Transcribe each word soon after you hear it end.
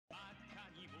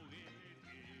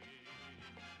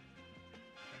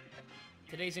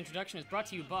Today's introduction is brought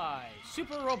to you by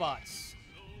Super Robots.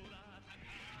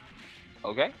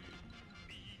 Okay.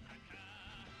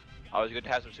 Always good to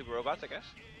have some super robots, I guess.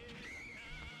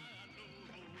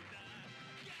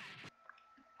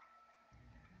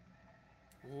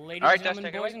 Ladies All right, and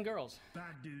gentlemen, Dust, boys take it and girls. Bad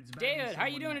dudes David, how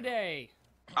you doing today?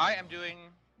 I am doing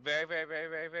very, very, very,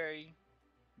 very, very,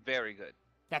 very good.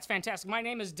 That's fantastic. My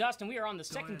name is Dust, and we are on the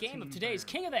second game of today's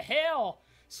King of the Hill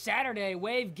Saturday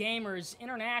Wave Gamers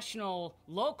International,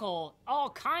 local, all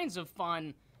kinds of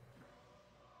fun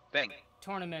Thing.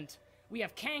 tournament. We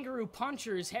have Kangaroo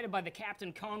Punchers headed by the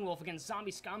Captain Conewolf against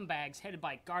Zombie Scumbags headed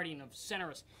by Guardian of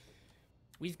Cenarius.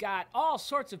 We've got all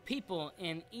sorts of people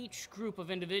in each group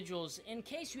of individuals. In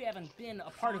case you haven't been a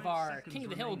part of our King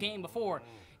of the Hill game before,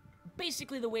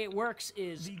 basically the way it works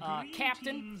is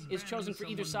captain is chosen for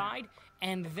either side,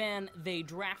 and then they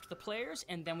draft the players,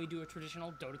 and then we do a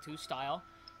traditional Dota 2 style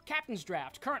captain's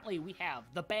draft. Currently, we have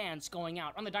the bans going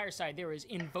out. On the dire side, there is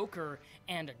Invoker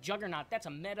and Juggernaut. That's a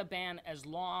meta ban as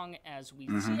long as we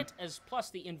see it, as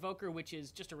plus the Invoker, which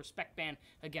is just a respect ban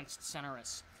against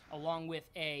Cenarius, along with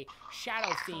a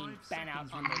Shadow Fiend ban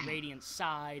out on the Radiant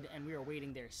side, and we are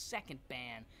awaiting their second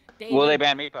ban. David, Will they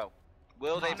ban Meepo?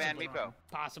 Will they ban Possibly. Meepo?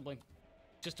 Possibly.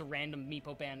 Just a random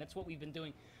Meepo ban. That's what we've been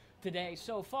doing today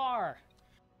so far.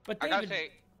 But I David, gotta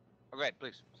say, oh, go ahead,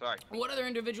 please. Sorry. what other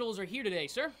individuals are here today,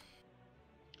 sir?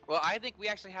 Well, I think we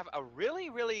actually have a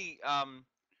really,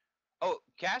 oh,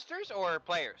 casters or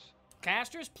players?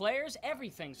 Casters, players,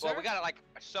 everything, sir. Well, we got like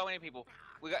so many people.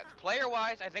 We got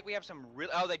player-wise, I think we have some real.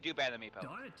 Oh, they do ban the Meepo.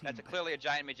 That's clearly a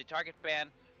giant midget target ban.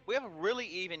 We have really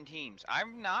even teams.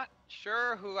 I'm not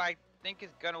sure who I think is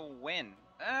gonna win.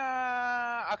 Okay,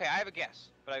 I have a guess,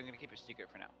 but I'm gonna keep it secret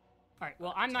for now. All right,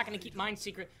 well, I'm not going to keep mine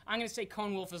secret. I'm going to say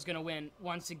Conewolf is going to win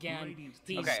once again.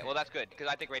 Okay, well that's good because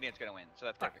I think Radiant's gonna win, so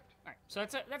that's perfect. All right, so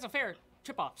that's a fair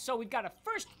trip-off. So we've got a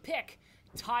first pick,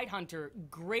 Tidehunter,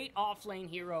 great off-lane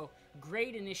hero,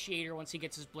 great initiator once he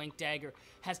gets his Blink Dagger,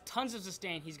 has tons of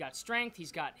sustain. He's got strength,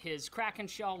 he's got his Kraken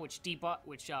Shell, which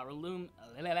eliminates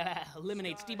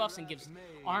debuffs and gives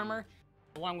armor,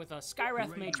 along with a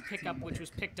Skywrath Mage pickup, which was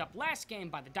picked up last game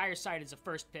by the Dire side as a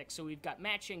first pick. So we've got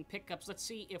matching pickups. Let's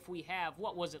see if we have,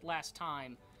 what was it last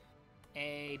time?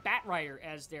 A Bat Rider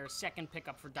as their second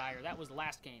pickup for Dire. That was the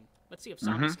last game. Let's see if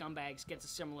Zombie Scumbags gets a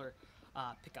similar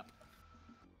pickup.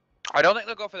 I don't think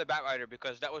they'll go for the Batrider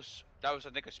because that was I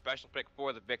think a special pick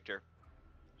for the Victor.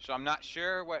 So I'm not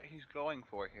sure what he's going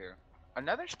for here.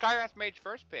 Another Skywrath Mage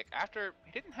first pick after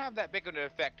he didn't have that big of an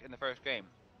effect in the first game.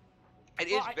 It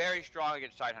is very strong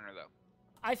against Tidehunter though.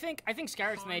 I think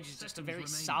Skywrath Mage is just a very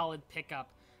solid pickup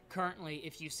currently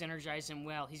if you synergize him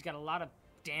well. He's got a lot of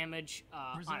damage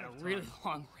on a really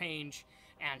long range,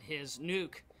 and his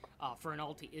nuke for an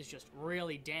ulti is just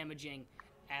really damaging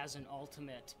as an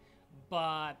ultimate.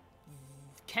 But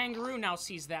Kangaroo now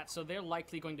sees that, so they're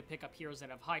likely going to pick up heroes that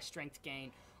have high strength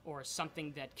gain or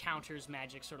something that counters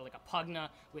magic, sort of like a Pugna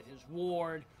with his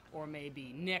ward, or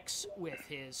maybe Nyx with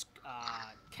his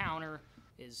counter,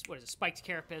 his, Spiked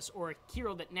Carapace, or a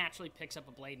hero that naturally picks up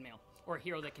a Blade Mail, or a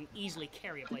hero that can easily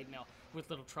carry a Blade Mail with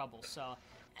little trouble. So,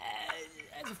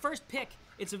 as a first pick,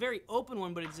 it's a very open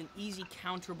one, but it's an easy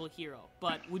counterable hero.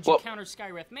 But would you counter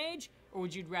Skywrath Mage, or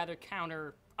would you rather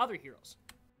counter other heroes?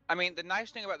 I mean, the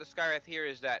nice thing about the Skywrath here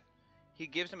is that he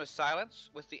gives him a silence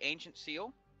with the Ancient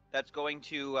Seal that's going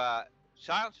to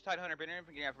silence the Tidehunter, bring him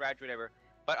from getting off Rage, whatever.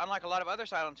 But unlike a lot of other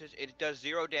silences, it does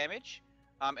 0 damage,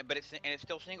 but it's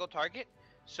still single target,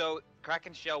 so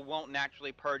Kraken Shell won't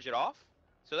naturally purge it off.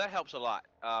 So that helps a lot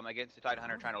against the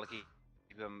Tidehunter trying to keep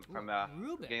him from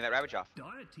getting that Ravage off.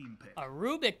 A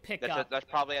Rubik pickup. That's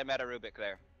probably a meta Rubik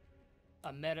there.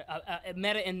 A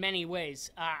meta in many ways.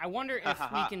 I wonder if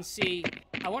we can see.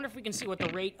 I wonder if we can see what the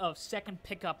rate of second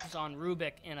pickups on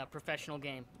Rubik in a professional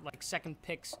game, like second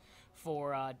picks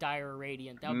for Dire or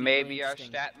Radiant. That would be Maybe really our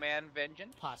interesting. Statman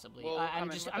Vengeance. Possibly. Will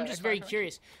I'm just very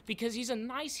curious because he's a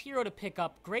nice hero to pick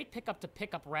up. Great pickup to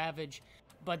pick up Ravage,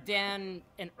 but then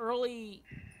an early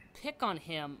pick on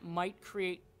him might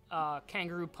create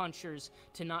Kangaroo Punchers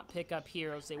to not pick up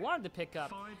heroes they wanted to pick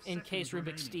up in case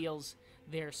Rubik steals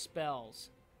their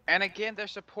spells. And again, their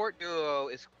support duo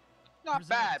is not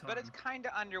bad, but it's kind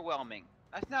of underwhelming.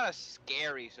 That's not a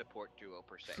scary support duo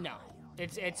per se. No,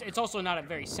 it's also not a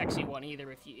very sexy one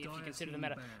either if you consider the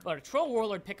meta. But a Troll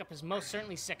Warlord pickup is most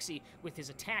certainly sexy with his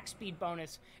attack speed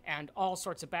bonus and all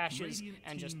sorts of bashes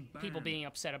and just people being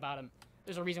upset about him.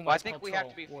 There's a reason why it's called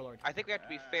Troll Warlord. I think we have to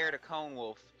be fair to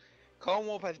Conewolf.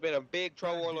 Conewolf has been a big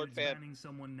Troll Warlord fan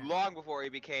long before he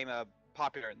became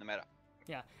popular in the meta.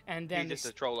 Yeah, and then he's just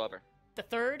a troll lover. The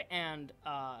third and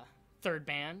third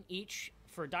ban each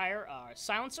for Dire,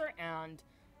 Silencer, and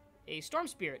a Storm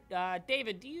Spirit.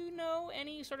 David, do you know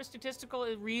any sort of statistical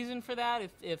reason for that?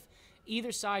 If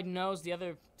either side knows the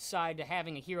other side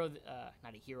having a hero,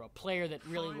 not a hero, player that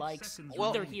really likes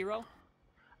either hero?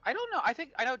 I don't know.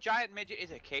 I know Giant Midget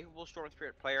is a capable Storm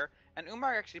Spirit player, and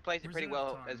Umar actually plays it pretty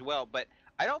well as well. But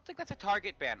I don't think that's a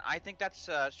target ban. I think that's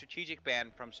a strategic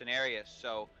ban from Cenarius.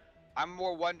 So I'm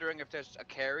more wondering if there's a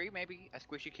carry, maybe a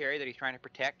squishy carry that he's trying to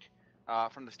protect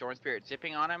from the Storm Spirit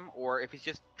zipping on him, or if he's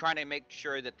just trying to make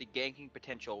sure that the ganking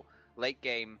potential late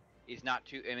game is not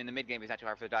too, I mean, the mid game is not too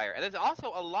hard for the Dire. And there's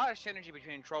also a lot of synergy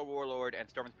between Troll Warlord and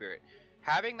Storm Spirit.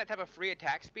 Having that type of free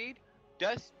attack speed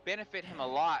does benefit him a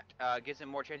lot, gives him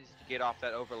more chances to get off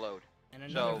that overload. And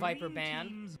another Viper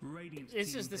ban.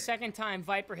 This is the second time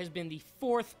Viper has been the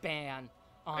 4th ban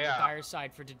on the Dire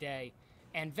side for today.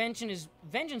 And Vengeance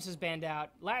is banned out.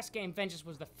 Last game, Vengeance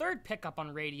was the 3rd pickup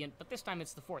on Radiant, but this time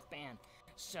it's the 4th ban.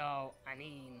 So, I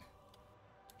mean,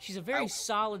 she's a very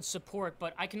solid support,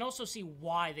 but I can also see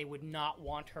why they would not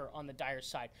want her on the Dire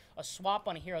side. A swap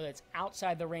on a hero that's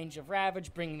outside the range of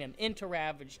Ravage, bringing them into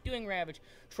Ravage, doing Ravage,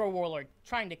 Troll Warlord,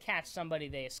 trying to catch somebody,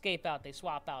 they escape out, they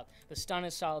swap out. The stun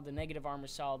is solid, the negative armor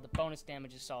is solid, the bonus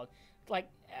damage is solid. Like,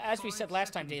 as we said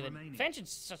last time, David,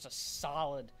 Vengeance is such a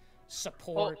solid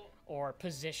support or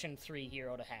position 3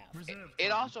 hero to have.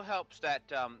 It also helps that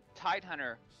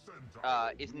Tidehunter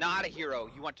is not a hero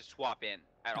you want to swap in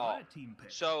at all.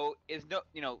 So is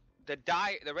no,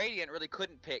 the Radiant really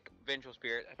couldn't pick Vengeful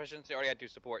Spirit, especially since they already had 2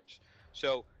 supports.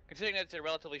 So considering that it's a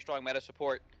relatively strong meta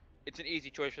support, it's an easy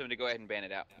choice for them to go ahead and ban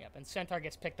it out. Yep, and Centaur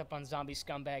gets picked up on Zombie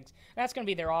Scumbags. That's going to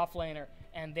be their offlaner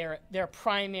and their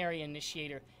primary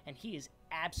initiator, and he is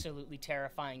absolutely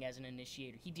terrifying as an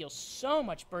initiator. He deals so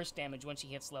much burst damage once he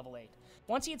hits level 8.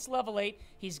 Once he hits level 8,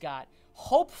 he's got,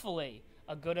 hopefully,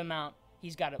 a good amount.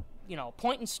 He's got a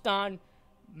point and stun,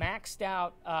 maxed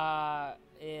out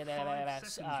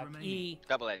E.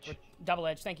 Double edge. Double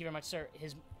edge, thank you very much, sir.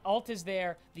 His ult is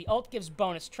there. The ult gives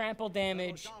bonus trample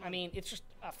damage. I mean, it's just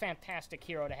a fantastic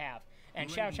hero to have. And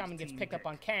Shadow Shaman gets picked up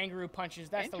on Kangaroo Punches.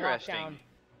 That's the lockdown.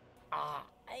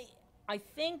 I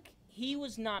think he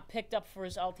was not picked up for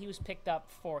his ult. He was picked up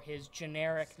for his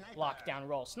generic lockdown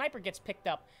role. Sniper gets picked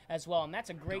up as well, and that's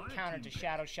a great counter to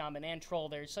Shadow Shaman and Troll.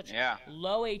 There's such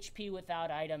low HP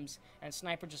without items, and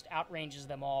Sniper just outranges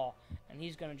them all, and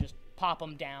he's going to just pop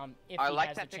them down if he has the chance. I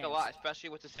like that pick a lot, especially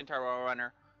with the Centaur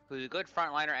Runner, who's a good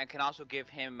frontliner and can also give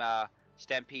him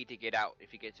Stampede to get out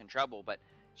if he gets in trouble. But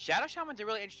Shadow Shaman's a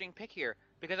really interesting pick here,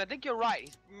 because I think you're right.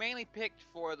 He's mainly picked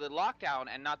for the lockdown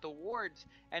and not the wards.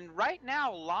 And right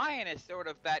now, Lion is sort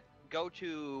of that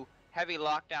go-to heavy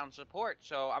lockdown support.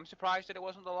 So I'm surprised that it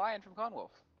wasn't the Lion from Conewolf.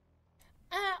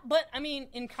 But, I mean,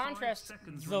 in contrast,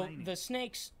 the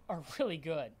Snakes are really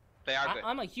good. They are good.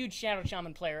 I'm a huge Shadow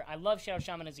Shaman player. I love Shadow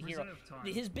Shaman as a hero.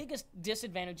 His biggest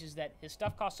disadvantage is that his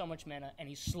stuff costs so much mana, and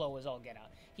he's slow as all get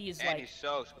out. He's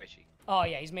so squishy. Oh,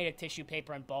 yeah, he's made of tissue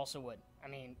paper and balsa wood. I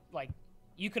mean, like,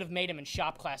 you could have made him in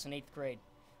shop class in 8th grade.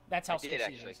 That's how squishy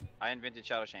he is. I invented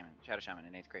Shadow Shaman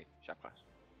in 8th grade, shop class.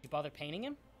 Did you bother painting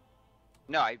him?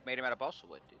 No, I made him out of balsa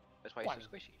wood, dude. That's why he's so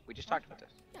squishy. We just talked about this.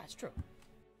 Yeah, it's true.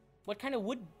 What kind of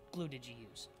wood glue did you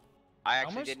use? I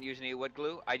actually didn't use any wood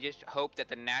glue. I just hoped that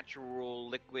the natural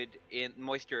liquid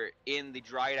moisture in the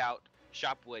dried out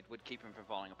shop wood would keep him from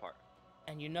falling apart.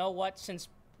 And you know what? Since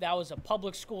that was a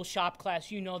public school shop class,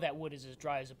 you know that wood is as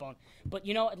dry as a bone. But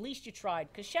you know, at least you tried,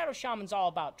 because Shadow Shaman's all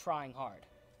about trying hard.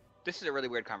 This is a really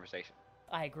weird conversation.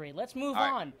 I agree. Let's move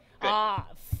on.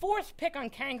 4th pick on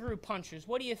Kangaroo Punchers.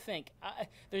 What do you think?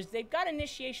 They've got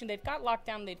initiation, they've got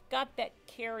lockdown, they've got that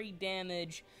carry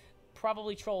damage.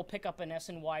 Probably Troll will pick up an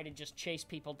SNY to just chase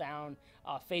people down.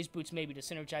 Phase Boots maybe to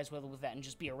synergize with that and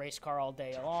just be a race car all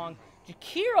day long.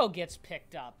 Jakiro gets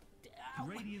picked up.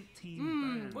 What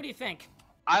do you think?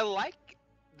 I like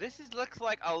this. Looks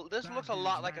a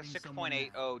lot like a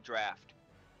 6.80 draft.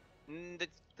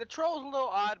 The Troll's a little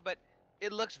odd, but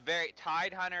it looks very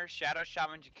Tidehunter, Shadow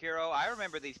Shaman, Jakiro. I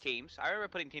remember these teams. I remember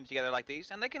putting teams together like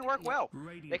these, and they can work well.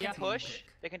 They can push,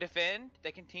 they can defend,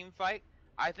 they can team fight.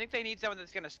 I think they need someone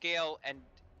that's going to scale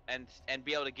and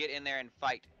be able to get in there and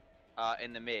fight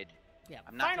in the mid. Yeah,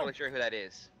 I'm not totally sure who that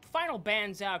is. Final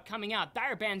bans out coming out.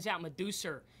 Dire bans out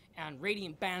Medusa, and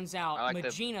Radiant bans out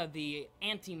Magina, the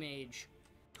anti-mage,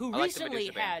 who recently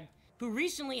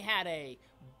had a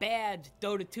bad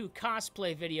Dota 2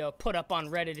 cosplay video put up on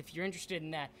Reddit. If you're interested in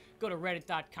that, go to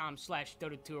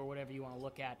reddit.com/Dota2 or whatever you want to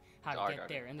look at how to get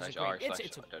there. And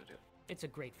it's a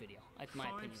great video, in my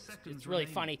opinion. It's really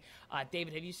funny.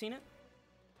 David, have you seen it?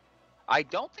 I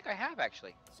don't think I have,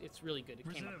 actually. It's really good.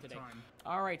 It came up today.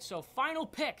 All right, so final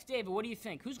pick. David, what do you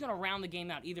think? Who's going to round the game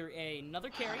out? Either another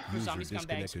carry for zombie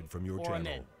scumbags or a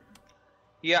mid?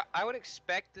 Yeah, I would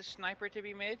expect the sniper to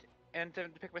be mid and to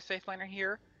pick my safe laner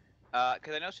here.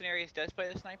 Because I know Cenarius does play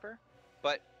the sniper,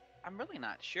 but I'm really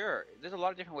not sure. There's a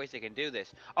lot of different ways they can do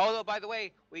this. Although, by the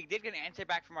way, we did get an answer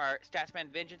back from our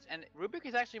Statsman Vengeance, and Rubik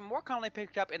is actually more commonly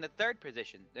picked up in the 3rd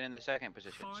position than in the 2nd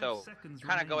position. So,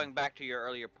 kind of going back to your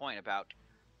earlier point about,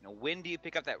 when do you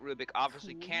pick up that Rubik?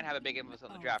 Obviously, can have a big influence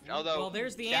on the draft. Although, well,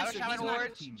 there's the Shadow answer. Shaman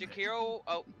Wards, Jakiro.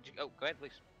 Oh, go ahead,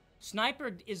 please.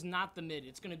 Sniper is not the mid.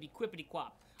 It's going to be Quippity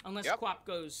Quap, unless Quap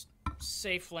goes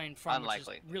safe lane front, which is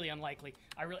really unlikely.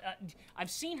 I've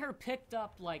seen her picked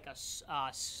up like a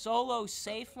solo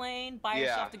safe lane by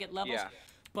herself to get levels,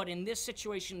 but in this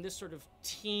situation, this sort of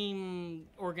team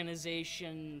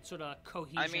organization, sort of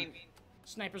cohesion,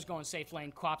 Sniper's going safe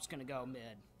lane, Quap's gonna go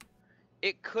mid.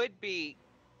 It could be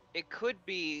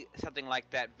something like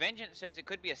that. Vengeance says it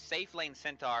could be a safe lane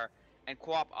Centaur and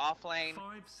Quap off lane.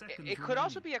 It could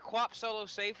also be a Quap solo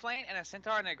safe lane and a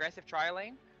Centaur in an aggressive tri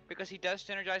lane, because he does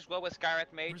synergize well with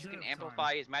Skywrath Mage, who can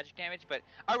amplify his magic damage, but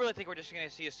I really think we're just going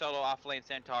to see a solo off-lane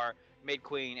Centaur,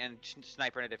 mid-queen, and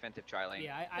Sniper in a defensive tri-lane.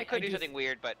 Yeah, they could do something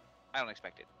weird, but I don't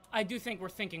expect it. I do think we're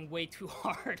thinking way too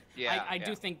hard. Yeah, I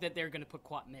do think that they're going to put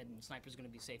Quap mid, and Sniper's going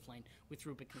to be safe lane, with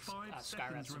Rubik and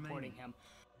Skywrath supporting him.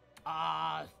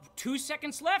 2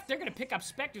 seconds left. They're going to pick up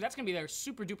Spectre. That's going to be their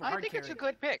super-duper hard carry. I think it's a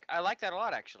good pick. I like that a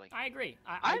lot, actually. I agree.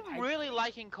 I'm really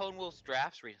liking Conewolf's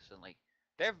drafts recently.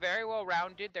 They're very well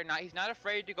rounded. He's not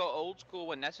afraid to go old school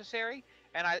when necessary,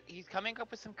 and he's coming up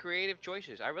with some creative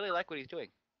choices. I really like what he's doing.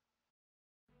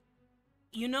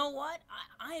 You know what?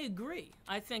 I agree.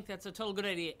 I think that's a total good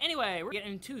idea. Anyway, we're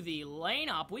getting into the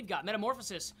lane-up. We've got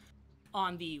Metamorphosis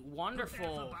on the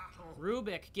wonderful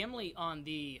Rubik, Gimli on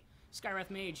the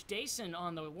Skywrath Mage, Dason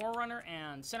on the Warrunner,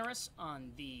 and Cenarius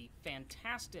on the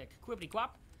fantastic Quippity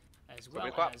Quap, as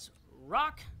well as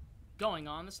Rock going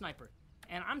on the Sniper.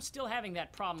 And I'm still having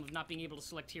that problem of not being able to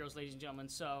select heroes, ladies and gentlemen,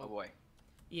 so... Oh, boy.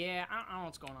 Yeah, I don't know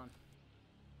what's going on.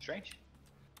 Strange.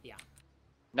 Yeah.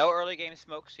 No early game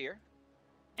smokes here.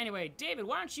 Anyway, David,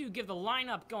 why don't you give the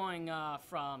lineup going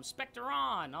from Spectre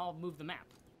on? I'll move the map.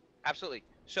 Absolutely.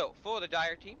 So, for the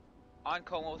Dire team, on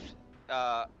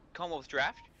Conewolf's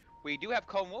draft, we do have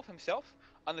Conewolf himself.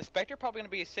 On the Spectre, probably going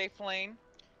to be a safe lane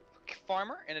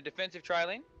farmer in a defensive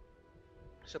tri-lane.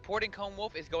 Supporting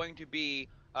Conewolf is going to be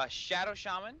Shadow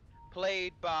Shaman,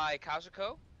 played by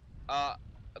Kazuko.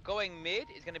 Going mid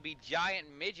is going to be Giant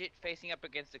Midget, facing up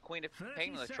against the Queen of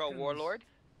Pain and the Troll Warlord.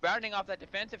 Rounding off that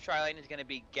defensive tri-lane is going to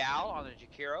be Gal on the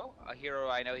Jakiro, a hero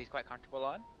I know he's quite comfortable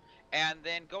on. And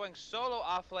then going solo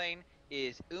off lane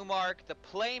is Umark, the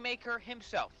playmaker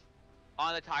himself,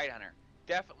 on the Tidehunter.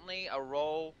 Definitely a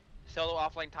role solo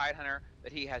offlane Tidehunter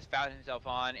that he has found himself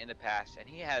on in the past, and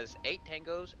he has 8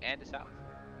 tangos and a south.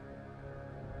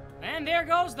 And there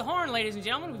goes the horn, ladies and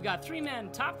gentlemen. We've got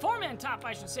 4-man top,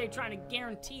 I should say, trying to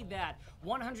guarantee that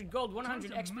 100 gold,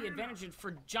 100 XP advantage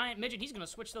for Giant Midget. He's going to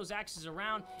switch those axes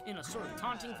around in a sort of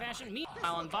taunting fashion.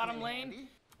 Meanwhile, on bottom lane,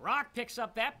 Rock picks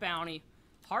up that bounty.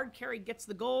 Hard carry gets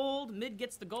the gold, mid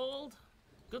gets the gold.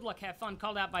 Good luck, have fun,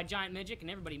 called out by Giant Midget,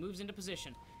 and everybody moves into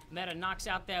position. Meta knocks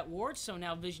out that ward, so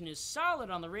now Vision is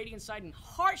solid on the Radiant side in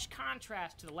harsh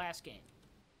contrast to the last game.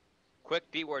 Quick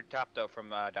D-word top, though, from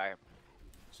Dire.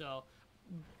 So,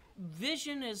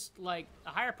 Vision is like a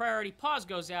higher priority. Pause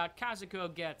goes out.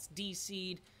 Kazuko gets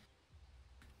DC'd.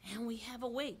 And we have a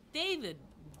wait. David,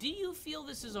 do you feel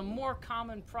this is a more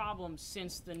common problem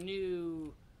since the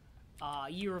new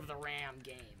Year of the Ram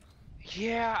game?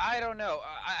 Yeah, I don't know.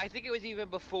 I think it was even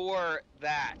before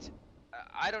that.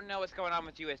 I don't know what's going on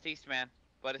with US East, man,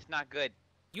 but it's not good.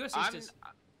 US East is...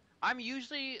 I'm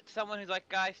usually someone who's like,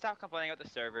 guys, stop complaining about the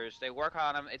servers. They work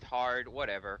on them. It's hard,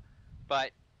 whatever.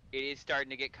 But it is starting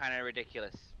to get kind of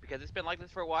ridiculous because it's been like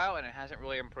this for a while and it hasn't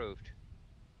really improved.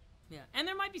 Yeah, and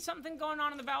there might be something going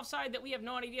on the Valve side that we have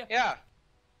no idea. Yeah.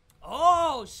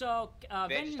 Oh, so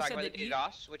Vengeance talking about the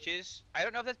DDoS, which is, I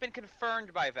don't know if that's been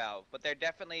confirmed by Valve, but they're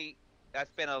definitely,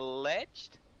 that's been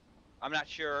alleged. I'm not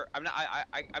sure. I'm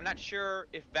not sure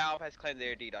if Valve has claimed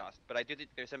they're DDoS, but I do think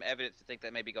there's some evidence to think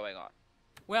that may be going on.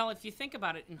 Well, if you think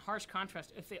about it, in harsh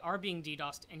contrast, if they are being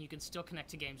DDoSed and you can still connect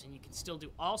to games and you can still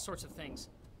do all sorts of things.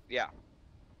 Yeah.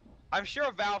 I'm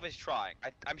sure Valve is trying.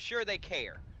 I'm sure they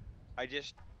care. I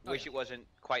just wish it wasn't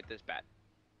quite this bad.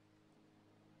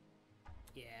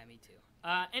 Yeah, me too.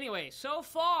 Anyway, so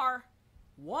far,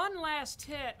 one last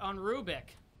hit on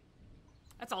Rubik.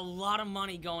 That's a lot of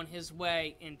money going his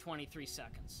way in 23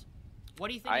 seconds. What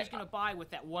do you think he's going to buy with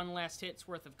that one last hit's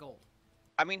worth of gold?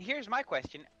 I mean, here's my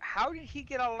question: how did he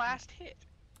get a last hit?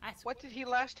 What did he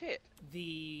last hit?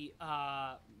 The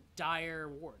dire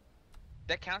ward.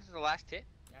 That counts as the last hit?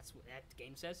 That's what that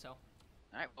game says so.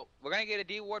 Alright, well, we're gonna get a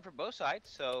D ward for both sides,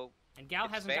 so. And Gal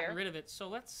hasn't gotten rid of it, so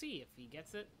let's see if he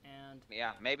gets it. And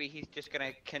yeah, maybe he's just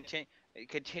gonna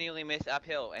continually miss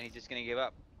uphill, and he's just gonna give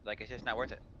up. Like, it's just not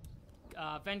worth it.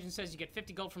 Vengeance says you get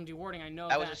 50 gold from dewarding. I know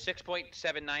that was a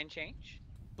 6.79 change.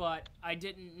 But I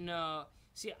didn't know.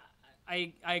 See,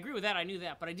 I agree with that. I knew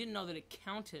that, but I didn't know that it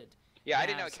counted. Yeah, I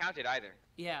didn't know it counted either.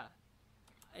 Yeah.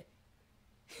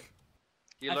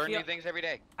 You learn new things every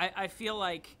day. I feel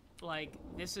like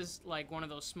this is like one of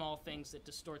those small things that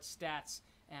distorts stats,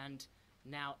 and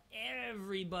now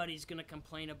everybody's gonna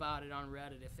complain about it on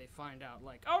Reddit if they find out,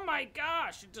 like, oh my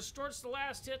gosh, it distorts the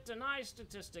last hit deny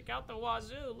statistic out the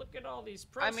wazoo. Look at all these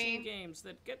pro scene games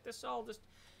that get this all this.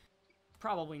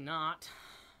 Probably not.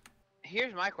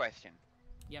 Here's my question.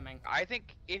 Yeah, man. I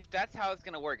think if that's how it's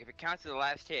gonna work, if it counts as the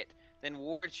last hit, then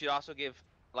Ward should also give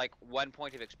like 1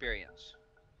 point of experience.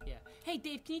 Yeah. Hey,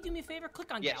 Dave, can you do me a favor?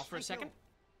 Click on Gal for a second.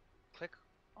 Click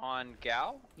on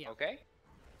Gal? Yeah. Okay.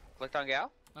 Clicked on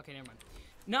Gal? Okay, never mind.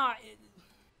 No,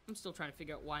 I'm still trying to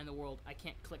figure out why in the world I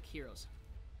can't click heroes.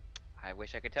 I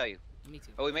wish I could tell you. Me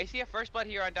too. Oh, we may see a first blood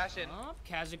here on Dashin. Oh,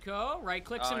 Kazuko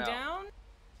right-clicks him down.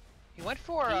 He went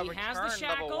for a return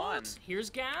level 1. Here's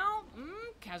Gal.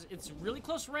 It's really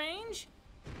close range.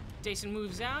 Dason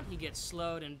moves out. He gets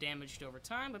slowed and damaged over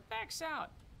time, but backs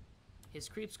out. His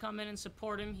creeps come in and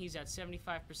support him. He's at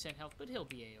 75% health, but he'll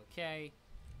be a-okay.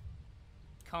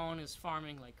 Cone is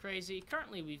farming like crazy.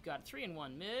 Currently, we've got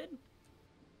 3-1 mid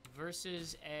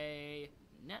versus a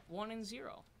net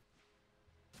 1-0.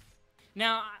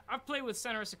 Now, I've played with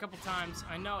Cenarius a couple times.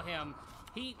 I know him.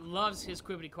 He loves his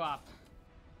quibbity quap.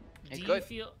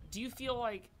 Do you feel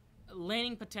like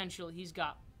laning potential? He's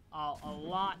got a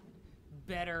lot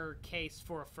better case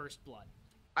for a first blood.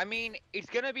 I mean, it's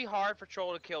gonna be hard for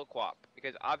Troll to kill Quap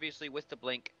because obviously with the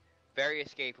blink, very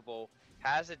escapable,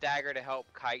 has a dagger to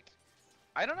help kite.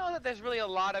 I don't know that there's really a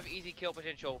lot of easy kill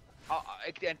potential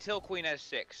until Queen has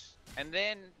 6, and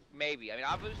then maybe. I mean,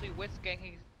 obviously with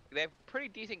ganking, they have pretty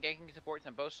decent ganking supports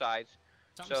on both sides.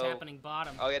 Something's happening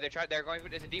bottom. Oh yeah, they're going for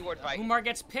it's a D-ward fight. Umar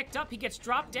gets picked up. He gets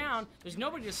dropped down. There's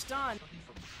nobody to stun.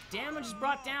 Damage is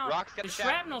brought down. The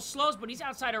shrapnel slows, but he's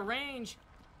outside of range.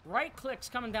 Right click's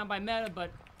coming down by meta, but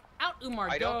out Umar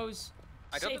goes.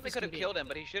 I don't think they could have killed him,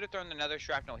 but he should have thrown another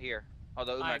shrapnel here.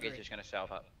 Although Umar is just going to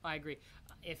salve up. I agree.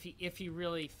 If he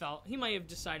really felt, he might have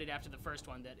decided after the first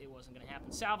one that it wasn't going to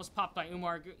happen. Salve is popped by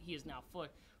Umar. He is now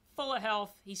full of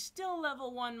health. He's still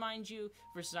level 1, mind you,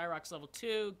 versus Irok's level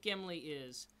 2. Gimli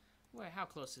is, well, how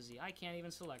close is he? I can't even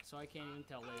select, so I can't even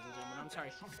tell, ladies and gentlemen. I'm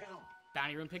sorry.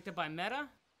 Bounty rune picked up by meta.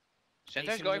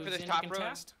 Centaur's going for this top rune.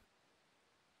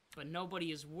 But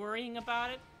nobody is worrying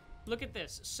about it. Look at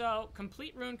this. So,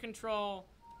 complete rune control,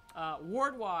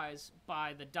 ward-wise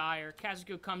by the Dire.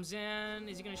 Kazuko comes in.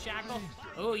 Is he going to shackle?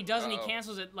 Oh, he doesn't. He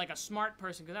cancels it like a smart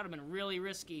person, because that would have been really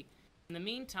risky. In the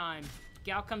meantime,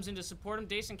 Gal comes in to support him.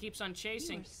 Dason keeps on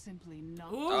chasing. Simply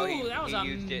not. Ooh, that was a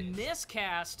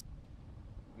miscast.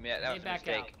 Yeah, that was a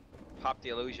mistake. Popped the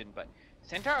illusion, but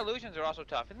Centaur illusions are also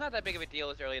tough. It's not that big of a deal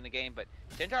this early in the game, but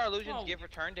Centaur illusions give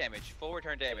return damage, full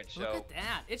return damage. Look at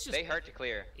that. It's just they hurt to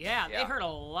clear. Yeah, they hurt a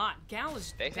lot. Gal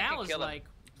is like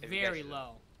very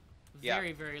low,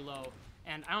 very low,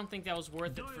 and I don't think that was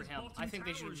worth it for him. I think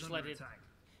they should have just let it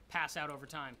pass out over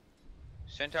time.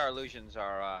 Centaur illusions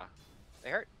are they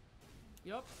hurt.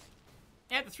 Yep.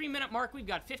 At the 3-minute mark, we've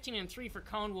got 15-3 for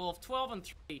Conewolf,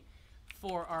 12-3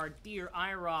 for our dear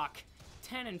Irok,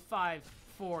 10-5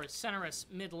 for Cenarius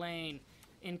mid lane.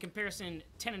 In comparison,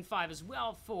 10-5 as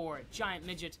well for Giant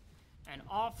Midget. And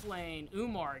off lane,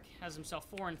 Umark has himself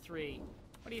 4-3.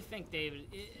 What do you think, David?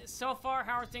 So far,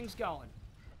 how are things going?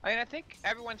 I mean, I think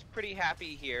everyone's pretty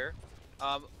happy here.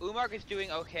 Umark is doing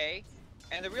okay,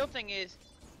 and the real thing is,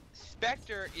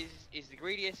 Spectre is the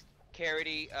greediest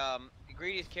carry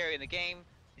in the game.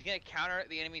 He's going to counter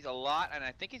the enemies a lot, and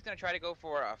I think he's going to try to go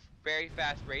for a very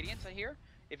fast Radiance here,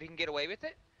 if he can get away with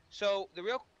it. So the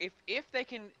real, if they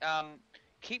can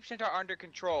keep Centaur under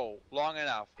control long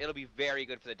enough, it'll be very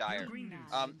good for the Dire.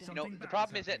 You know, the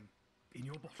problem is that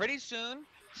pretty soon,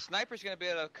 Sniper's going to be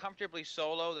able to comfortably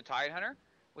solo the Tidehunter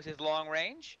with his long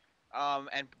range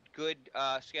and good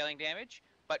scaling damage.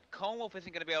 But Conewolf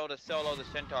isn't going to be able to solo the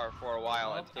Centaur for a while.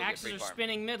 Well, axes are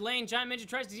spinning mid lane. Giant Midget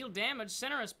tries to deal damage.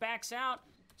 Cenarius backs out,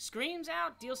 screams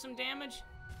out, deals some damage.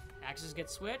 Axes get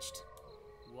switched.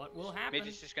 What will happen?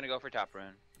 Midget's just going to go for top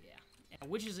rune. Yeah. And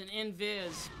which is an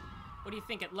invis. What do you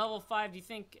think at level 5? Do you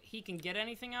think he can get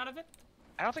anything out of it?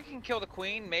 I don't think he can kill the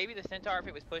queen. Maybe the centaur if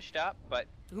it was pushed up, but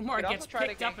Umar gets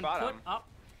picked up and put up.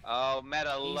 Oh,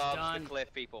 Meta loves to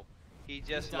cliff people. He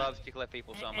just loves to cliff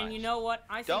people so much. And you know what?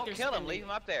 I think don't kill him. Leave him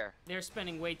up there. They're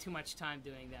spending way too much time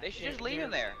doing that. They should just leave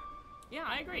him there. Yeah,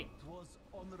 I agree.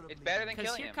 It's better than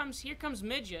killing him. Because here comes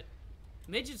Midget.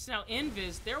 Midget's now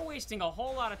invis. They're wasting a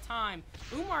whole lot of time.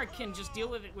 Umar can just deal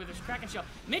with it with his Kraken Shell.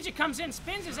 Midget comes in,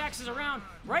 spins his axes around,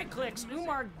 right-clicks.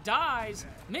 Umar dies.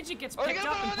 Midget gets picked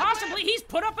up, and possibly he's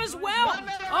put up as well.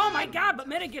 Oh my God! But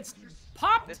Midget gets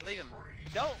popped. Just leave him.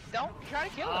 Don't try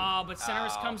to kill him. Oh, but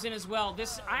Cenarius comes in as well.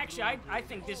 I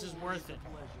think this is worth it.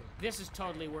 This is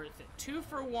totally worth it. 2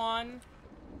 for 1,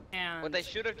 and what they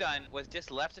should have done was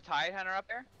just left the Tide Hunter up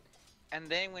there. And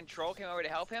then when Troll came over to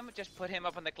help him, just put him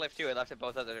up on the cliff too and left it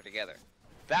both others together.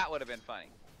 That would have been funny.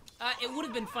 It would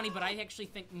have been funny, but I actually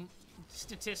think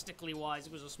statistically wise,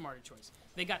 it was a smarter choice.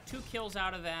 They got 2 kills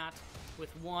out of that, with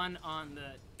 1 on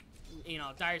the,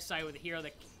 dire side with a hero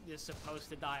that is supposed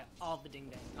to die all the ding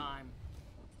dang time.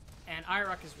 And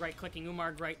Irok is right-clicking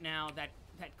Umar right now. That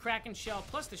Kraken Shell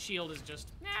plus the shield is just,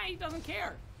 he doesn't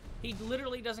care. He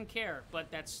literally doesn't care. But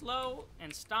that slow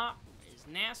and stop is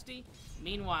nasty.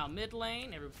 Meanwhile, mid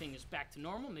lane, everything is back to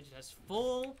normal. Midget has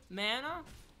full mana,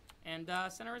 and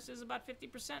Cenarius is about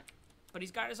 50%, but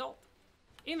he's got his ult.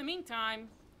 In the meantime,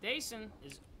 Dason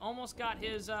is almost got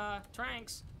his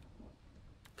tranks.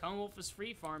 Conewolf is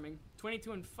free farming,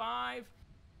 22 and 5,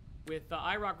 with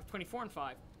Irok with 24 and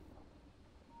 5.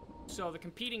 So the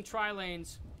competing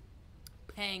tri-lanes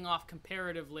paying off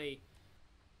comparatively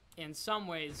in some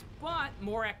ways, but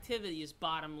more activity is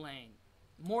bottom lane.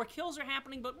 More kills are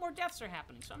happening, but more deaths are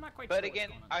happening, so I'm not quite sure what's going on.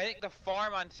 But again, I think the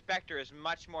farm on Spectre is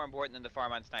much more important than the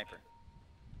farm on Sniper.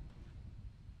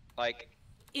 Like,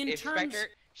 Spectre,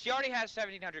 she already has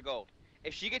 1,700 gold.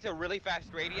 If she gets a really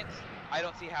fast Radiance, I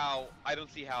don't see how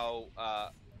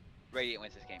Radiant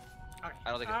wins this game. Okay.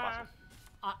 I don't think it's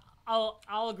possible.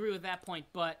 I'll agree with that point,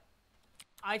 but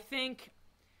I think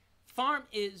farm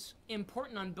is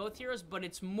important on both heroes, but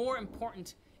it's more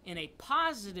important in a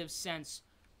positive sense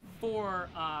for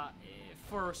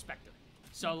Spectre.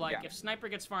 So like if Sniper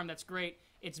gets farmed, that's great.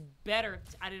 It's better.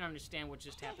 I didn't understand what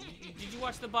just happened. Did you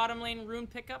watch the bottom lane rune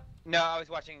pickup? No, I was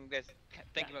watching this,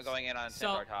 thinking about going in on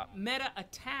Centaur top. Meta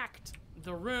attacked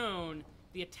the rune.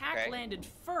 The attack landed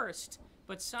first,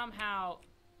 but somehow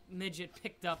Midget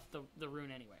picked up the rune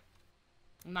anyway.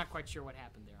 I'm not quite sure what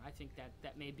happened there. I think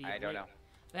that may be. I don't know.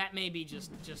 That may be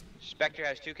just. Spectre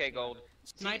has 2k gold.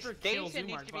 Sniper kills Dason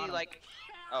needs to be like.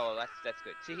 Oh, that's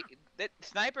good. See, that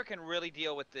Sniper can really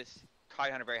deal with this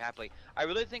Tide Hunter very happily. I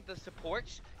really think the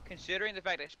supports, considering the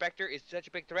fact that Spectre is such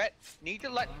a big threat, need to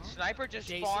let Sniper just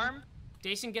farm.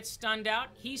 Dason gets stunned out.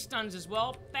 He stuns as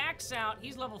well. Backs out.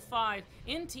 He's level 5.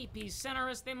 In TP's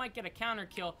Cenarius. They might get a counter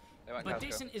kill. But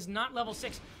Dason is not level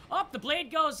 6. The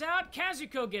blade goes out.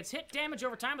 Kazuko gets hit. Damage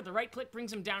over time, but the right click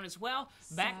brings him down as well.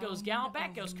 Back goes Gal.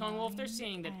 Back goes Conewolf. They're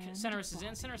seeing that Cenarius is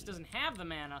in. Cenarius doesn't have the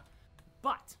mana,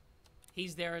 but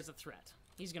he's there as a threat.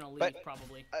 He's gonna leave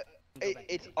probably.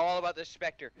 It's all about the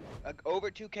Spectre. Over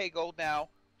 2k gold now.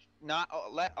 Not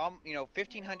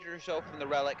 1,500 or so from the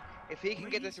relic. If he can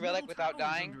get this relic without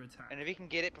dying, and if he can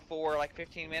get it before like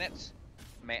 15 minutes,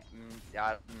 man,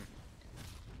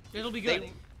 it'll be good.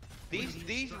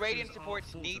 These Radiant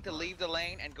supports need to leave the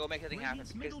lane and go make something happen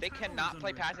because they cannot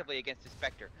play passively against the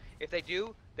Spectre. If they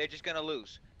do, they're just gonna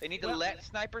lose. They need to let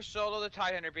Sniper solo the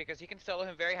Tide Hunter because he can solo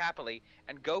him very happily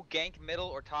and go gank middle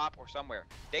or top or somewhere.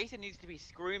 Dason needs to be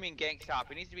screaming gank top.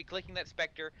 He needs to be clicking that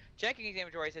Spectre, checking his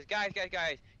inventory. He says, guys,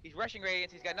 he's rushing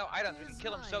Radiance. He's got no items. We can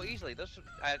kill him so easily.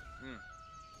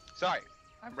 Sorry,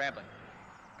 I'm rambling.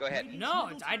 Go ahead.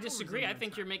 No, I disagree. I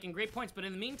think you're making great points, but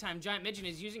in the meantime, Giant Midget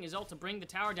is using his ult to bring the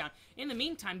tower down. In the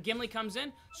meantime, Gimli comes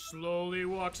in, slowly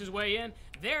walks his way in.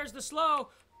 There's the slow.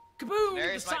 Kaboom!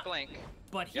 There's my blink.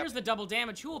 But here's the double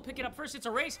damage. Who will pick it up first? It's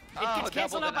a race. It gets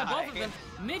canceled out by both of them.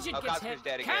 Midget gets hit.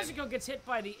 Kazuko gets hit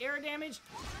by the air damage.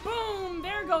 Boom!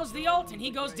 There goes the ult, and he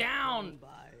goes down.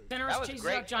 Cenarius chases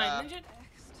out Giant Midget,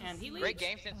 and he leaves. Great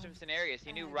game sense from Cenarius.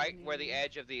 He knew right where the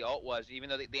edge of the ult was, even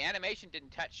though the animation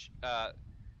didn't touch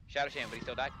Shadow Sham, but he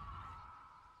still died.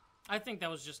 I think that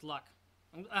was just luck.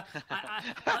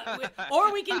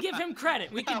 Or we can give him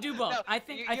credit. We can do both. I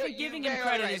think giving him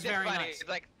credit is very nice. It's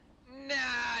like,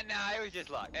 nah, it was just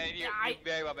luck, and you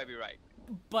very well may be right.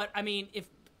 But I mean, if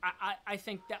I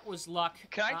think that was luck.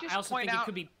 Can I just also point think out it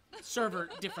could be server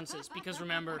differences because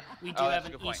remember we do have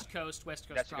an East Coast, West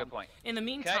Coast problem. A good point. In the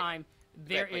meantime,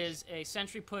 there is a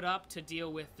sentry put up to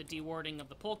deal with the dewarding of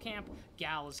the pole camp.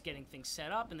 Gal is getting things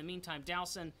set up. In the meantime,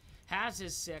 Dowson has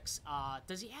his 6.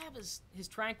 Does he have his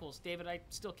tranquils? David, I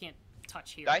still can't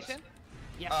touch here. Dyson?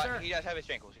 Yes, sir. He does have his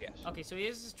tranquils, yes. Okay, so he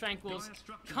has his tranquils.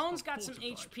 Cone's got some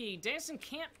HP. Dason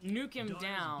can't nuke him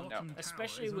down,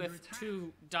 especially with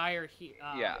 2 dire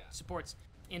supports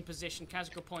in position.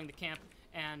 Kazuko pulling the camp,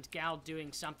 and Gal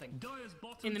doing something.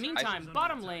 In the meantime,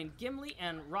 bottom lane, Gimli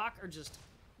and Rock are just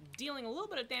dealing a little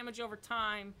bit of damage over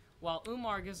time, while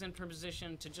Umarg is in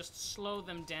position to just slow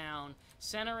them down.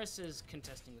 Cenarius is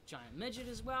contesting with Giant Midget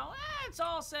as well. It's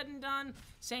all said and done.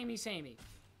 Samey, samey.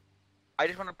 I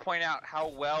just want to point out how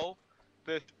well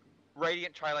the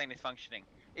Radiant tri-lane is functioning.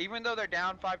 Even though they're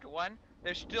down 5-1,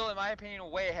 they're still, in my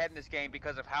opinion, way ahead in this game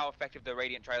because of how effective the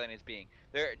Radiant tri-lane is being.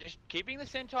 They're just keeping the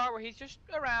Centaur where he's just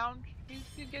around.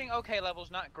 He's getting okay levels,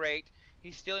 not great.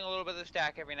 He's stealing a little bit of the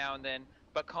stack every now and then.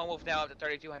 But Conewolf now up to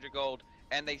 3,200 gold,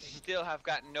 and they still have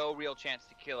got no real chance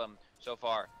to kill him so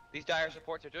far. These dire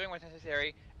supports are doing what's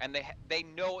necessary, and they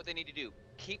know what they need to do.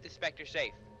 Keep the Spectre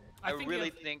safe. I really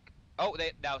think. Oh,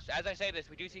 now as I say this,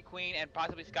 we do see Queen and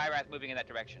possibly Skywrath moving in that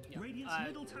direction. Yeah.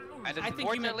 And the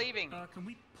supports are leaving. Can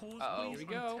we pause, Here we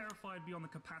go. I'm terrified beyond the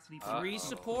capacity. 3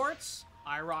 supports.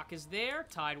 IROC is there.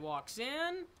 Tide walks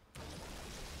in.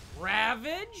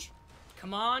 Ravage.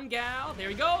 Come on, Gal. There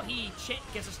we go. He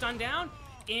gets a stun down.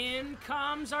 In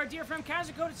comes our dear friend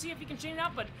Kazuko to see if he can chain it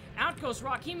out, but out goes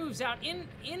Rock. He moves out. In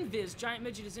Viz, Giant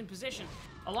Midget is in position.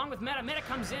 Along with Meta. Meta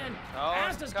comes in,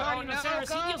 as does Guardian of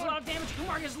Cenarius. He deals a lot of damage.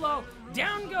 Umarg is low.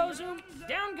 Down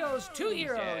goes 2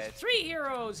 heroes, 3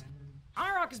 heroes.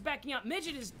 IROC is backing up.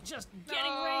 Midget is just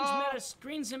getting range. Meta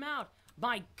screens him out.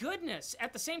 My goodness.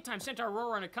 At the same time, Centaur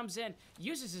Roadrunner comes in,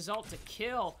 uses his ult to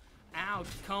kill out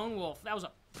Conewolf. That was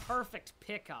a perfect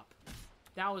pickup.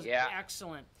 That was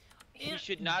excellent. He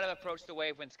should not have approached the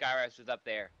wave when Skyrise was up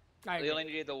there. He only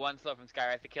needed the 1 slow from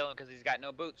Skyrise to kill him because he's got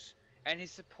no boots. And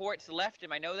his supports left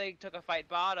him. I know they took a fight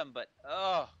bottom, but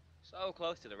so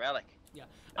close to the relic. Yeah,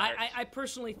 I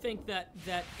personally think that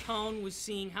Cone was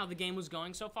seeing how the game was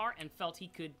going so far and felt he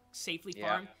could safely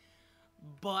farm.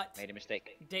 But made a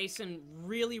mistake. Dason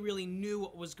really, really knew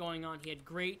what was going on. He had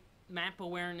great map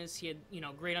awareness. He had,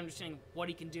 great understanding of what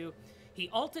he can do.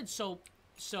 He ulted so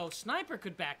Sniper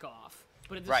could back off,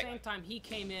 but at the same time he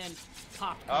came in,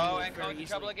 popped. And Cone's in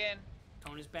trouble again.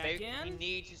 Cone is back in. He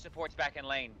needs his supports back in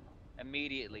lane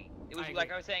immediately. It was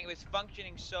like I was saying, it was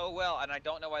functioning so well, and I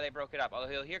don't know why they broke it up.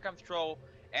 Although here comes Troll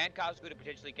and Kazuko to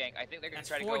potentially gank. I think they're going to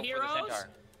try to go for the Centaur.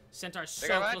 Centaur's so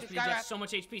close, but he does so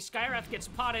much HP. Skywrath gets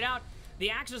potted out. The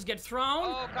axes get thrown.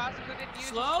 Oh, Kazuko didn't use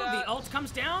slow. The ult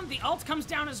comes down. The ult comes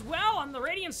down as well on the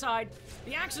Radiant side.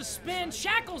 The axes spin.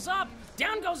 Shackles up.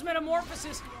 Down goes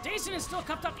Metamorphosis. Dason is still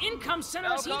cupped up. In comes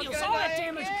Cenarius. He deals all that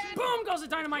damage. Boom goes the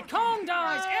dynamite. Cone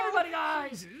dies. Everybody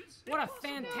dies. What a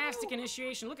fantastic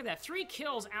initiation. Look at that. 3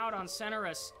 kills out on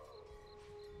Cenarius.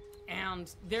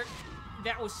 And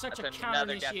that was such a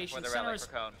counter initiation.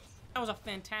 That was a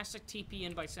fantastic TP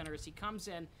in by Cenarius. He comes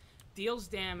in, deals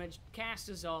damage, casts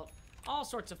his ult. All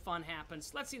sorts of fun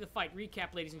happens. Let's see the fight.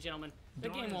 Recap, ladies and gentlemen. The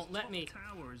game won't let me.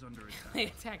 Tower is under attack. They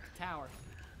attack the tower.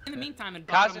 In the meantime, in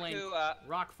bottom lane,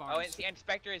 Rock farms. Oh, and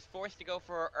Spectre is forced to go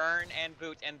for Urn and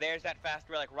Boots, and there's that fast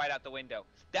relic right out the window.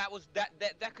 That is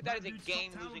a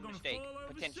game-losing mistake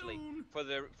potentially for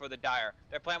the Dire.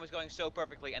 Their plan was going so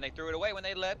perfectly, and they threw it away when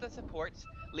they let the supports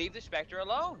leave the Spectre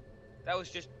alone. That was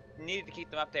just needed to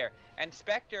keep them up there. And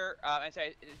Spectre,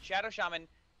 Shadow Shaman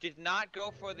did not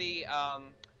go for the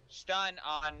stun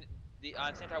on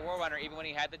Centaur Warrunner even when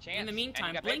he had the chance. In the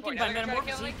meantime, blinking by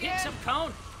Metamorphosis, he picks up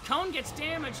Cone. Cone gets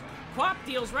damaged. Quap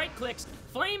deals right clicks.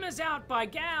 Flame is out by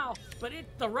Gal, but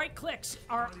the right clicks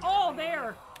are all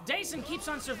there. Dason keeps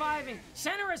on surviving.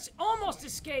 Cenarius almost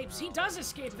escapes. He does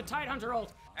escape the Tidehunter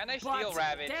ult. And they steal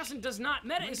Ravage. Dason does not.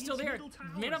 Meta is still there.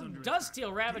 Meta does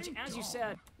steal Ravage, as you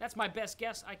said. That's my best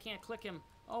guess. I can't click him.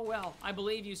 Oh well, I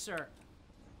believe you, sir.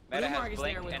 Meta has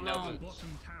Blink and no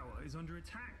bottom tower is under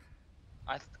attack.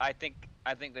 I think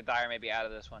the Dire may be out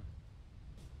of this one.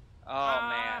 Oh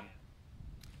man.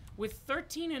 With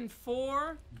 13 and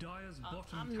 4,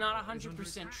 I'm not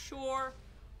 100% sure,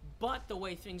 but the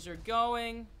way things are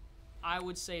going, I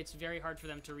would say it's very hard for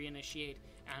them to reinitiate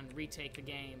and retake the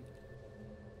game.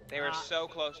 They were so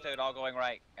close to it all going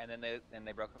right, and then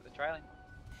they broke up the tri-lane.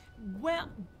 Well,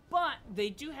 but they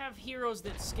do have heroes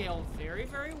that scale very,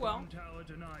 very well. Tower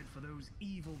denied for those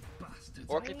evil bastards.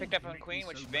 Orchid picked up on Queen,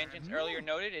 which Vengeance earlier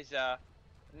noted is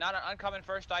not an uncommon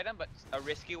first item, but a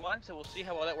risky one. So we'll see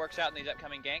how well that works out in these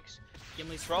upcoming ganks.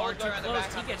 Gimli's far too close.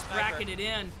 He gets bracketed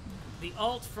in. The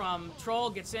ult from Troll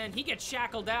gets in. He gets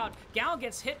shackled out. Gal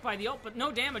gets hit by the ult, but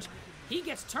no damage. He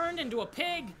gets turned into a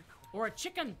pig or a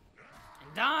chicken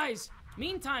and dies.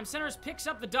 Meantime, Cenarius picks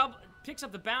up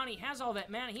the bounty, has all that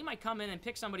mana. He might come in and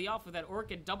pick somebody off with that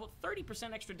Orchid. Double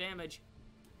 30% extra damage.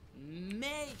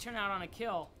 may turn out on a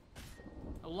kill.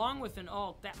 Along with an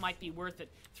ult, that might be worth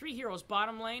it. 3 heroes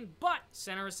bottom lane, but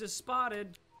Cenarius is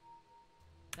spotted.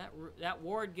 That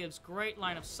ward gives great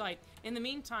line of sight. In the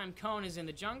meantime, Cone is in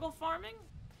the jungle farming.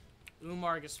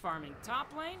 Umarg is farming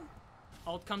top lane.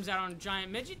 Ult comes out on a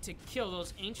giant midget to kill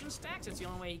those ancient stacks. That's the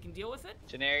only way he can deal with it.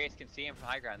 Cenarius can see him from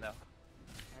high ground, though.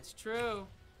 That's true.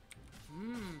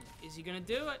 Is he gonna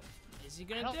do it? Is he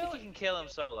gonna do it? I don't think he can kill him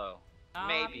solo.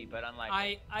 Maybe, but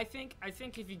unlikely. I think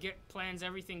if he plans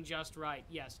everything just right,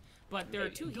 yes. But there are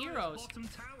 2 heroes.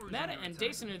 Meta and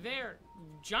Dason are there.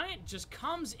 Giant just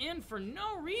comes in for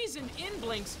no reason. In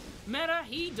blinks. Meta,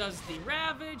 he does the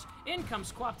ravage. In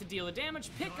comes Quap to deal the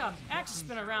damage. Pick up, axis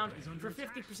spin around for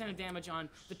 50% of damage on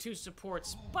the 2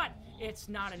 supports. But it's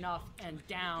not enough, and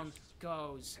down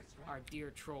goes our dear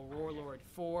troll warlord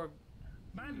for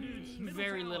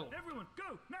very little. Everyone,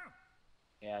 go now.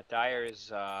 Yeah, Dire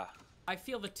is I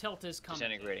feel the tilt is coming.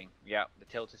 disintegrating. Yeah, the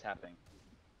tilt is happening.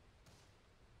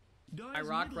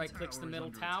 Iraq right-clicks the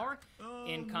middle tower.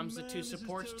 In comes the 2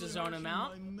 supports to zone him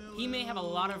out. He may have a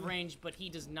lot of range, but he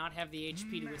does not have the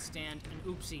HP to withstand an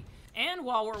oopsie. And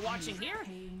while we're watching here,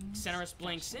 Cenarius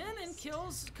blinks in and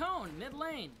kills Cone, mid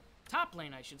lane. Top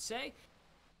lane, I should say.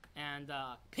 And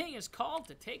ping is called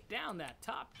to take down that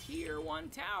top tier 1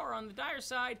 tower on the Dire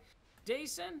side.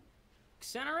 Dason,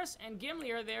 Cenarius, and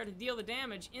Gimli are there to deal the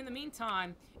damage. In the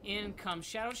meantime, in comes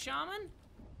Shadow Shaman.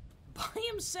 By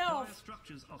himself.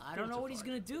 I don't know what he's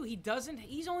gonna do.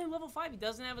 He's only level 5. He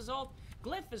doesn't have his ult.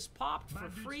 Glyph is popped for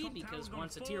free because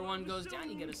once a tier 1 goes down,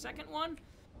 you get a second one.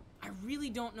 I really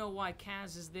don't know why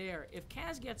Kaz is there. If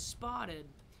Kaz gets spotted,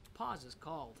 pause is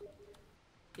called.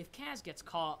 If Kaz gets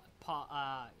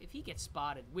if he gets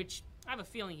spotted, which I have a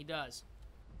feeling he does.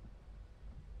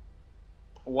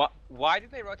 Why did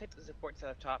they rotate the supports out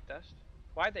of top dust?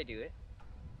 Why'd they do it?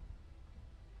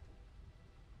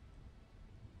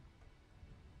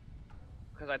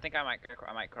 Because I think I might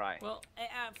cry. Well,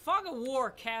 Fog of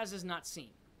War, Kaz is not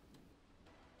seen.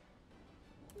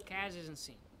 Kaz isn't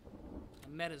seen.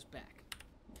 And Meta's back.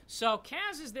 So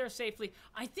Kaz is there safely.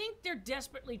 I think they're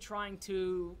desperately trying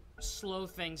to slow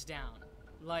things down.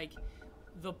 Like,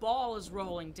 the ball is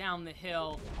rolling down the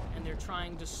hill, and they're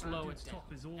trying to slow it down.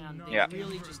 And they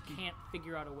really just can't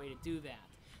figure out a way to do that.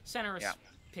 Cenarius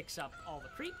picks up all the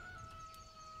creep.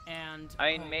 And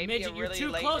I mean, maybe Midget, a really you're too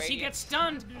late close. radiant. He gets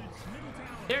stunned.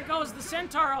 There goes the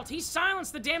Centaur ult. He's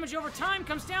silenced. The damage over time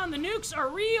comes down. The nukes are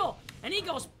real. And he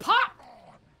goes pop.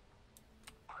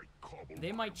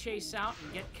 They might chase out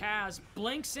and get Kaz.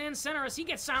 Blinks in. Cenarius, he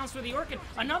gets silenced with the Orchid.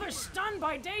 Another stun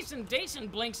by Dason. Dason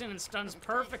blinks in and stuns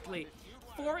perfectly.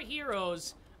 4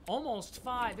 heroes. Almost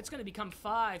 5. It's going to become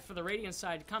 5 for the Radiant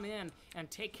side to come in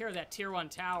and take care of that tier 1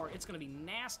 tower. It's going to be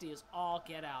nasty as all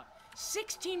get out.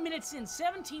 16 minutes in,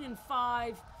 17 and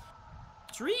 5.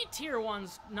 3 tier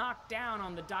 1s knocked down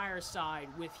on the Dire side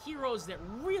with heroes that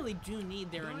really do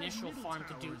need their initial farm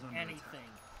to do anything.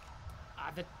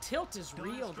 The tilt is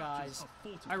real, guys.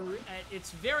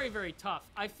 It's very, very tough.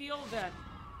 I feel that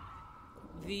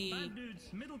the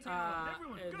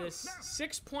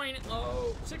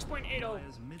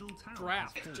 6.80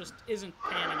 draft just isn't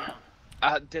panning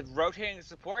out. Did rotating the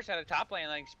supports out of top lane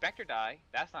like Spectre die?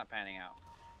 That's not panning out.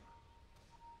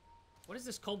 What is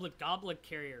this Cold-Blood Goblet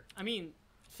carrier? I mean,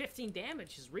 15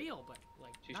 damage is real, but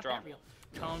like She's not strong. that real.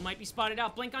 Cone might be spotted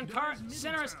out. Blink on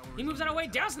Cenarius. He moves out of the way.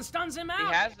 Dowson stuns him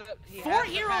out. He 4 has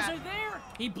the heroes path. are there.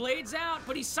 He blades out,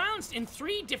 but he's silenced in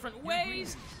 3 different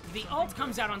ways. The ult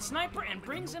comes out on Sniper and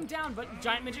brings him down, but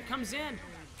Giant Midget comes in.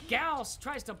 Gauss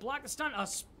tries to block the stun. A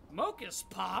smoke is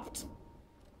popped.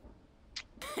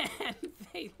 And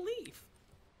they leave.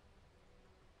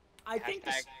 I think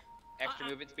this... Extra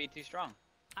movement speed too strong.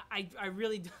 I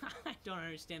really I don't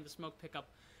understand the smoke pickup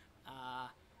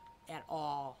at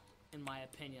all, in my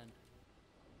opinion.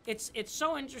 It's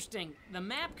so interesting. The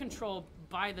map control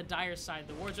by the Dire side.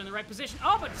 The wards are in the right position.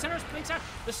 Oh, but Cenarius blinks out.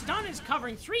 The stun is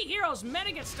covering 3 heroes.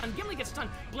 Meta gets stunned. Gimli gets stunned.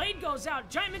 Blade goes out.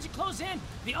 Giant Midget close in.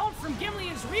 The ult from Gimli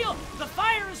is real. The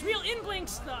fire is real. In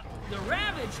blinks. The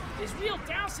ravage is real.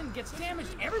 Dowson gets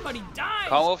damaged. Everybody dies.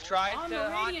 Conewolf tries on to the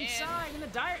haunt Radiant in. side. And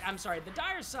the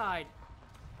Dire side.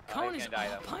 Cone he's is gonna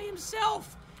die, all though. by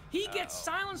himself. He gets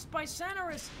silenced by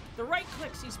Cenarius. The right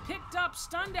clicks. He's picked up,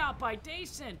 stunned out by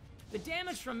Dason. The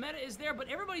damage from Meta is there, but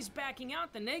everybody's backing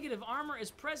out. The negative armor is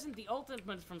present. The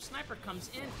ultimate from Sniper comes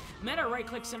in. Meta right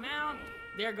clicks him out.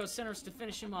 There goes Cenarius to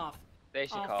finish him off. They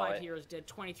should all call 5 it. heroes dead.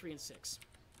 23 and 6.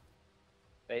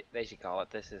 They should call it.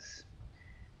 This is.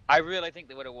 I really think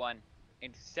they would have won,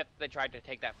 except they tried to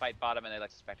take that fight bottom and they let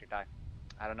the Spectre die.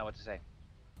 I don't know what to say.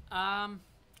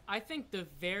 I think the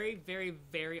very, very,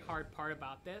 very hard part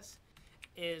about this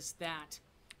is that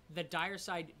the dire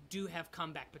side do have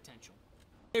comeback potential.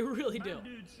 They really do.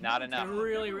 Not enough.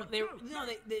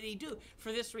 They do.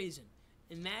 For this reason.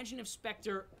 Imagine if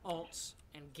Spectre ults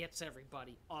and gets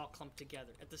everybody all clumped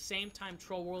together. At the same time,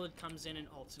 Troll Warlord comes in and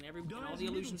ults, and all the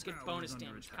illusions get bonus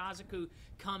damage. Kazaku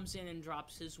comes in and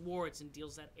drops his wards and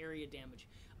deals that area damage.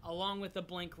 Along with the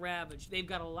Blink Ravage. They've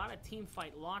got a lot of team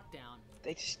fight lockdown.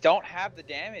 They just don't have the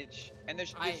damage. And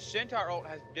this Centaur ult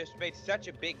has just made such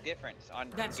a big difference on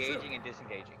engaging and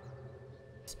disengaging.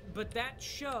 But that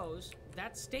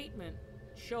statement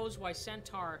shows why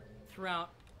Centaur throughout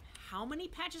how many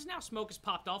patches now? Smoke has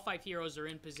popped. All 5 heroes are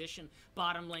in position.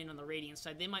 Bottom lane on the Radiant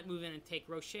side. They might move in and take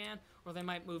Roshan, or they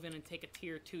might move in and take a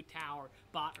tier 2 tower,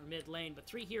 bot or mid lane. But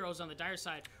 3 heroes on the dire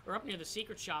side are up near the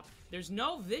secret shop. There's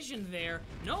no vision there.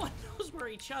 No one knows where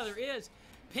each other is.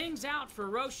 Pings out for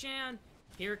Roshan.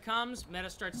 Here it comes. Meta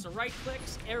starts to right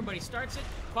clicks. Everybody starts it.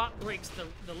 KOTH breaks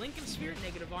the Lincoln Sphere.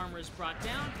 Negative armor is brought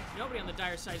down. Nobody on the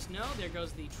dire side know. There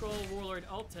goes the Troll Warlord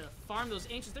ult to farm those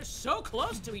Ancients. They're so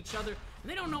close to each other,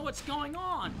 and they don't know what's going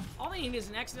on. All they need is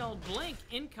an accidental blink.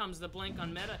 In comes the blink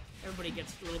on Meta. Everybody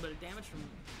gets a little bit of damage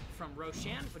from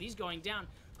Roshan, but he's going down.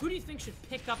 Who do you think should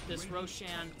pick up this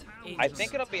Roshan Aegis? I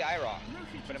think it'll be Iroh,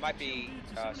 but it might be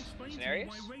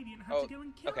Cenarius. Oh,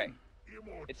 okay.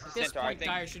 It's the Centaur. I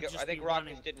think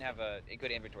Rockets didn't have a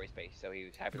good inventory space, so he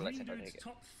was happy to let Centaur take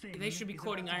it. They should be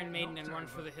quoting Iron Maiden and run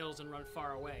for the hills and run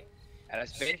far away. And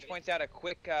as Vince points out, a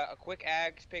quick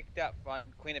Ags picked up on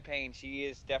Queen of Pain. She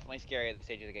is definitely scary at the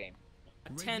stage of the game. A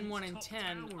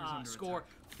 10-1-10 score.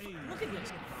 Look at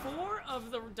this. 4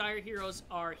 of the dire heroes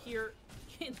are here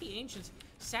in the Ancients,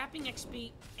 sapping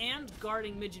XP and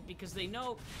guarding Midget because they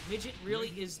know Midget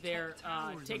really is their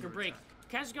take or break.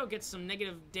 Kazuko gets some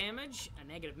negative damage, a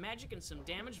negative magic, and some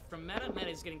damage from Meta. Meta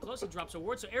is getting close. He drops a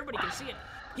ward so everybody can see it.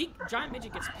 Giant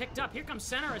Midget gets picked up. Here comes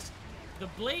Cenarius. The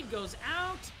blade goes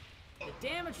out. The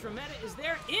damage from Meta is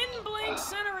there. In blinks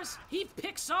Cenarius. He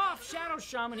picks off Shadow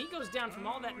Shaman. He goes down from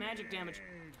all that magic damage.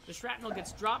 The shrapnel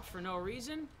gets dropped for no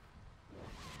reason.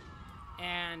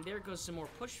 And there goes some more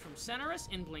push from Cenarius.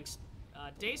 In blinks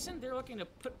Dason. They're looking to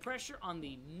put pressure on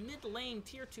the mid lane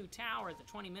tier 2 tower at the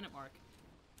 20-minute mark.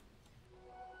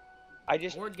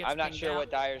 I'm not sure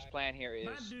what Dire's plan here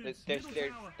is.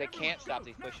 They can't stop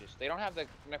these pushes. They don't have the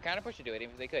kind of push to do it,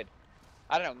 even if they could.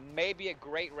 I don't know, maybe a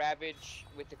great Ravage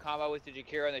with the combo with the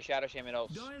Jakiro and the Shadow Shaman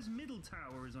ults.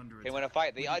 They win a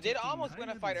fight. They did almost win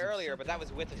a fight earlier, but that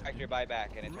was with the Spectre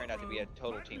buyback, and it turned out to be a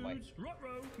total team wipe.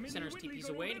 Center's TP's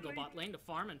away to go bot lane to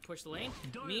farm and push the lane.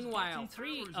 Meanwhile,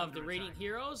 3 of the Radiant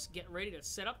heroes get ready to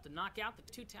set up to knock out the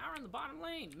 2 tower in the bottom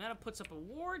lane. Meta puts up a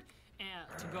ward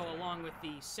to go along with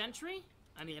the sentry.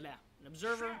 An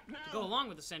observer to go along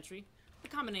with the sentry. The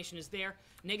combination is there.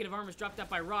 Negative armor is dropped out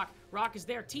by Rock. Rock is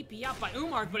there. TP out by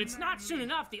Umar, but it's not soon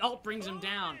enough. The ult brings him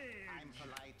down.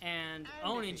 And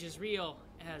ownage is real,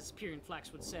 as Pyrian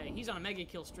Flax would say. He's on a mega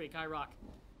kill streak, Rock.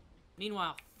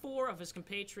 Meanwhile, 4 of his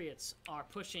compatriots are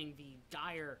pushing the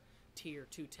dire tier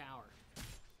 2 tower.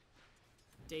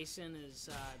 Dason is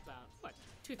about, what,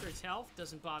 2/3 health.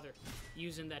 Doesn't bother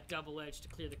using that double edge to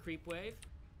clear the creep wave.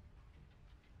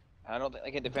 I don't think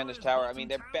they can defend this tower. I mean,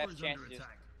 their best chance is just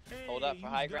hold up for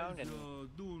high ground and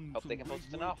hope they can pull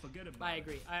something off. I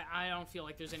agree. I don't feel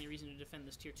like there's any reason to defend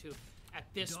this tier 2 at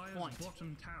this point.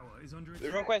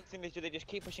 The real question is, do they just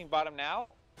keep pushing bottom now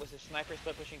with the sniper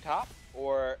split pushing top,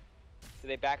 or do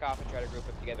they back off and try to group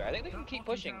it together? I think they can keep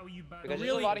pushing because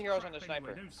there's a lot of heroes on the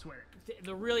sniper.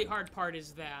 The really hard part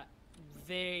is that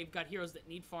they've got heroes that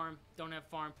need farm, don't have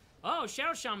farm. Oh,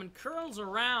 Shadow Shaman curls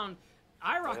around.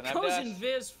 Iroh goes in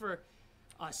Viz for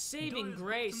a saving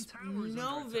grace.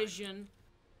 No vision,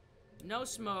 no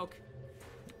smoke.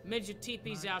 Midget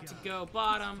TP's out to go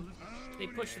bottom. They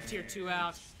push the tier 2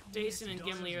 out. Dason and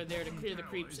Gimli are there to clear the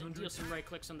creeps and deal some right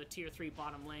clicks on the tier 3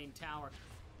 bottom lane tower.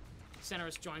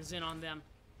 Cenarius joins in on them.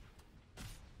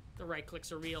 The right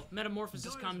clicks are real.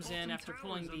 Metamorphosis comes in after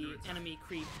pulling the enemy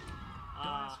creep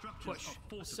push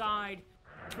aside.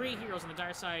 3 heroes on the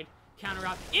dire side counter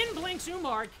out. In blinks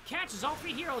Umar, catches all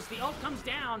 3 heroes. The ult comes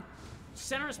down.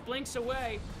 Cenarius blinks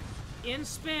away. In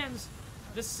spins.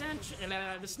 The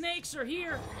snakes are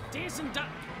here. Dason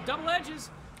double edges,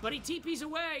 but he TP's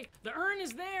away. The urn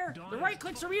is there. The right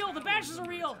clicks are real. The bashes are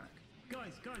real.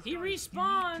 He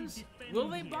respawns. Will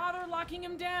they bother locking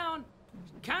him down?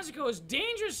 Kazuko is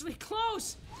dangerously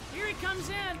close. Here he comes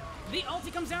in. The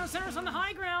ulti comes down. Cenarius on the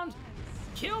high ground.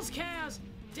 Kills Kaz.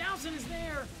 Dowson is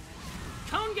there.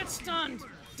 Cone gets stunned.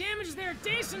 Damage is there.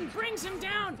 Dason brings him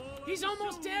down. He's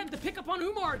almost dead. The pickup on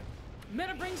Umar.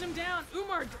 Meta brings him down.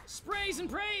 Umar sprays and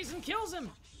prays and kills him.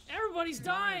 Everybody's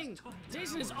dying!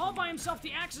 Jason is all by himself.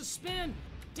 The axes spin.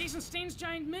 Jason stains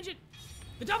giant midget.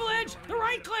 The double edge! The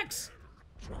right clicks!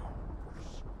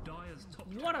 Dire's top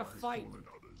What a tower has fight. fallen.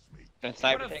 And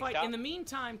Sniper What a takes fight. top. In the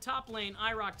meantime, top lane,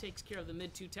 IROC takes care of the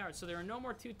mid 2 towers. So there are no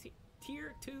more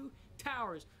tier 2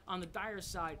 towers on the Dire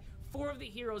side. 4 of the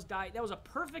heroes died. That was a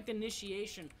perfect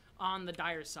initiation on the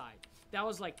Dire side. That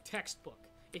was like textbook.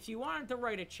 If you wanted to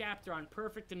write a chapter on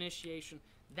perfect initiation,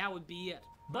 that would be it.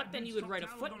 But then you would write a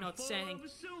footnote saying,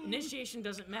 initiation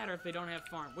doesn't matter if they don't have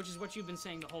farm, which is what you've been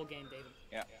saying the whole game, David.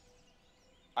 Yeah.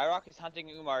 IROC is hunting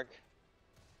Umark.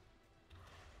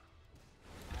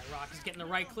 IROC is getting the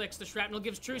right clicks. The shrapnel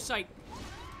gives true sight.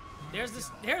 There's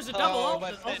a double ult.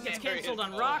 but The ult gets Cenarius canceled on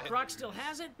stole Rock. it. Rock still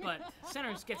has it, but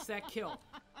Cenarius gets that kill.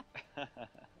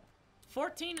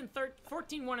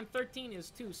 14-1 and 13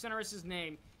 is to Cenarius'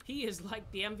 name. He is like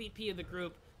the MVP of the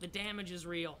group. The damage is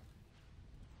real.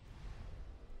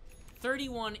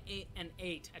 31-8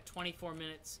 at 24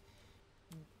 minutes.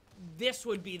 This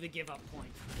would be the give-up point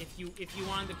if you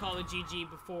wanted to call it GG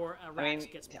before Rax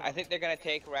gets pulled. I think they're gonna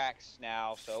take Rax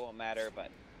now, so it won't matter. But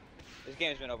this game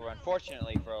has been over,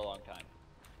 unfortunately, for a long time.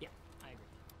 Yeah, I agree.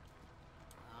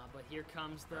 But here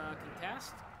comes the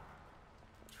contest.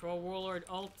 Troll Warlord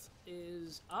ult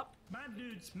is up. Mad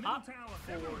Dude's middle Up tower.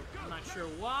 for, Everyone go. I'm not sure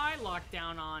why.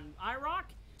 Lockdown on IROC.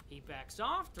 He backs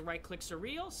off. The right clicks are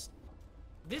real.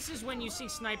 This is when you see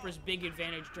Sniper's big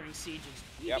advantage during sieges.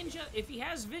 He Yep. can if he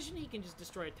has vision, he can just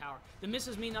destroy a tower. The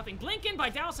misses mean nothing. Blink in by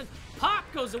Dowson. Pop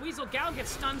goes the Weasel. Gal gets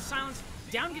stunned, silenced.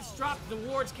 Down gets dropped. The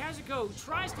wards. Kazuko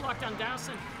tries to lock down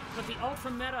Dowson, but the ult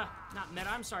from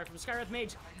from Skywrath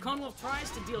Mage. Conewolf tries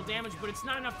to deal damage, but it's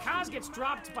not enough. Kaz gets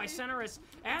dropped by Cenarius,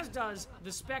 as does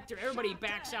the Spectre. Everybody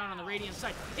backs out on the Radiant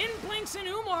side. In blinks in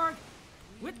Umark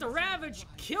with the Ravage.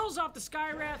 Kills off the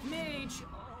Skywrath Mage.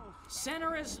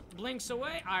 Cenarius blinks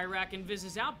away. Iraq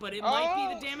invises out, but it might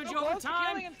be the damage so over close to time.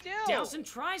 killing him still. Dowson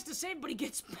tries to save, but he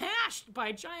gets bashed by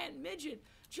a giant midget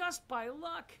just by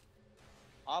luck.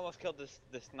 Almost killed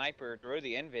the sniper through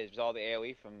the invis with all the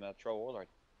AoE from the Troll Warlord.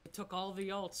 It took all the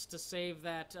ults to save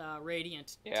that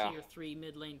Radiant Yeah. tier 3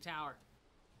 mid lane tower.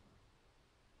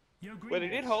 Yo, Green But it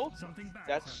did Boots, hold. something bad's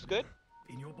That's happening.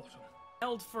 good. In your bottom.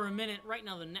 Held for a minute. Right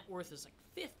now the net worth is like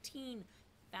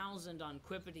 15,000 on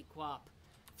Quippity Quap.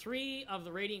 3 of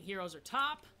the Radiant heroes are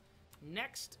top.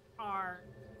 Next are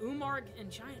Umark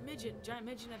and Giant Midget. Giant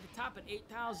Midget at the top at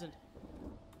 8,000.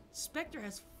 Spectre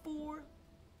has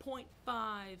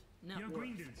 4.5 net Yo, worth.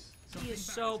 Green Dudes, He something is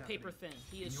bad's so happening. paper thin.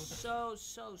 He In is your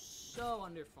so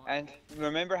underfarmed. And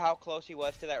remember how close he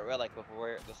was to that relic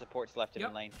before the supports left him Yep.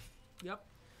 in lane. Yep.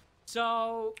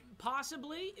 So,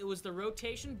 possibly it was the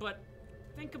rotation, but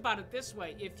think about it this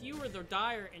way. If you were the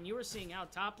Dire and you were seeing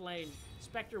out top lane,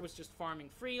 Spectre was just farming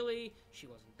freely, she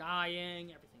wasn't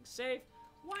dying, everything's safe,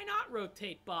 why not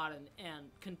rotate bot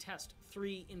and contest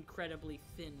 3 incredibly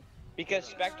thin? Because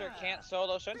Spectre can't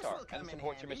solo Centaur, and the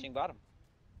supports are missing bottom.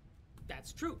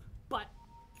 That's true. But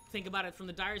think about it from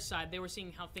the Dire side. They were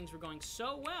seeing how things were going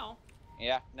so well.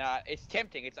 Yeah, nah, it's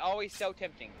tempting. It's always so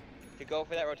tempting to go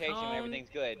for that rotation when everything's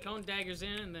good. Cone daggers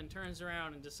in and then turns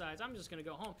around and decides, I'm just going to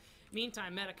go home.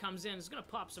 Meantime, Meta comes in, is going to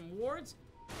pop some wards.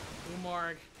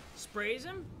 Umarg sprays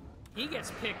him. He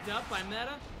gets picked up by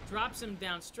Meta, drops him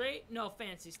down straight. No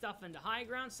fancy stuff into high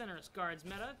ground. Cenarius guards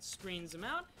Meta, screens him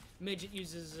out. Midget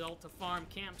uses his ult to farm,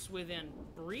 camps within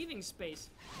breathing space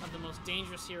of the most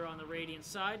dangerous hero on the Radiant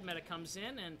side. Meta comes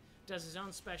in and does his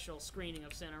own special screening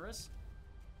of Cenarius.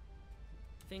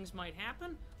 Things might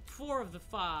happen. 4 of the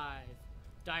 5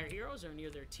 Dire heroes are near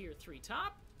their tier 3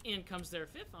 top. In comes their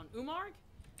 5th on Umarg.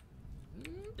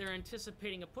 They're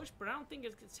anticipating a push, but I don't think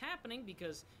it's happening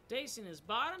because Dason is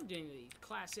bottom, doing the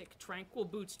classic Tranquil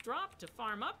Boots drop to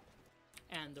farm up,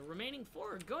 and the remaining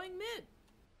 4 are going mid,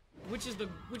 which is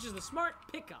the smart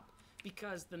pickup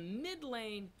because the mid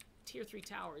lane tier 3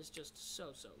 tower is just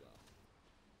so low.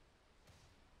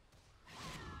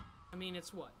 I mean,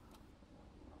 it's what?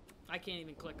 I can't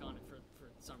even click on it for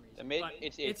some reason. The mid, but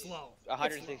it's low.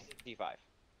 165.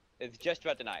 It's just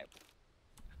about deniable.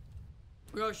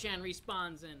 Roshan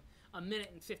respawns in a minute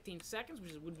and 15 seconds,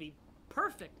 which would be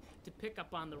perfect to pick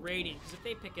up on the Radiant, because if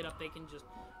they pick it up, they can just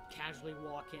casually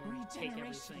walk in and take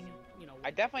everything and,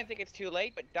 I definitely think it's too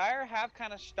late, but Dire have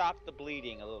kind of stopped the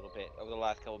bleeding a little bit over the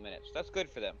last couple minutes. That's good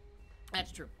for them.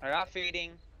 That's true. They're not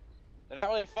feeding. They're not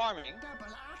really farming,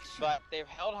 but they've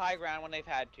held high ground when they've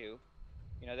had to.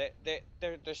 You know,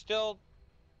 they're still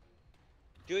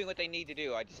doing what they need to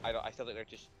do. I still think they're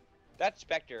just that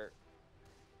Spectre.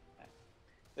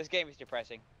 This game is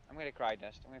depressing. I'm gonna cry,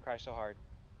 Nest. I'm gonna cry so hard.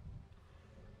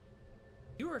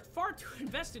 You were far too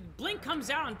invested. Blink comes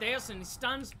out on Deus and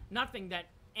stuns nothing that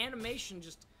animation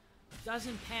just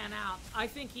doesn't pan out. I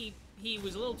think he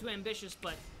was a little too ambitious,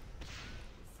 but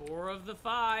 4 of the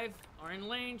 5 are in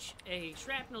range. A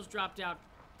shrapnel's dropped out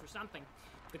for something.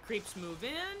 The creeps move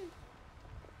in.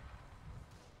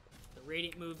 The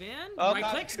Radiant move in. Oh, Right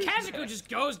clicks. Kazuko just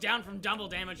goes down from double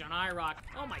damage on IROC.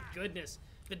 Oh my goodness.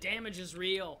 The damage is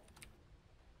real.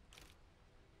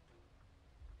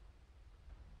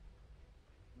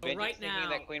 Benji's right thinking now,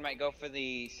 that Queen might go for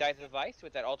the Scythe of Ice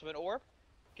with that ultimate orb,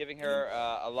 giving her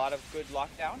a lot of good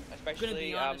lockdown,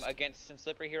 especially against some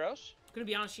slippery heroes. Gonna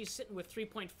be honest, she's sitting with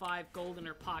 3.5 gold in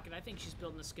her pocket. I think she's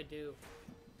building a Skidoo.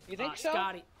 You think so?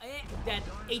 Scotty, that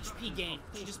HP gain,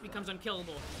 she just becomes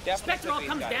unkillable. Definitely Spectre all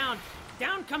comes down.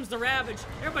 Down comes the Ravage.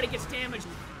 Everybody gets damaged.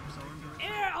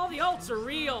 All the ults are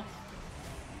real.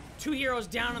 2 heroes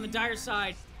down on the dire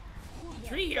side.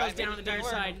 3 heroes down on the dire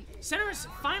side. Cenarius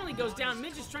finally goes down.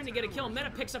 Midget's trying to get a kill. Meta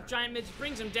picks up Giant Midget,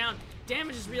 brings him down.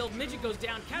 Damage is real. Midget goes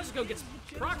down. Kazuko gets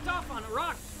procced off on a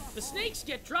rock. The snakes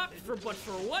get dropped but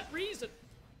for what reason?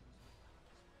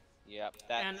 Yep,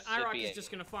 that and IROC is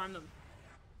just gonna farm them.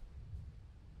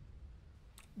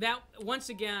 That once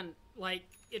again, like,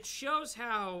 it shows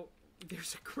how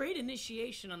there's a great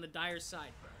initiation on the dire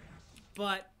side,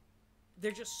 but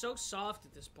they're just so soft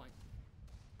at this point.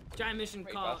 Giant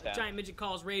Midget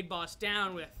calls Raid Boss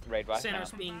down with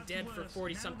Cenarius being dead for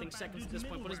 40-something seconds at this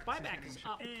point, but his buyback is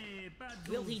up.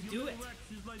 Will he do it?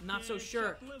 Not so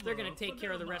sure. They're going to take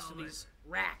care of the rest of these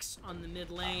racks on the mid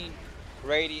lane.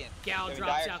 Radiant. Gal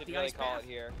drops out the ice path.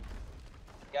 Here.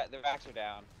 Yeah, the racks are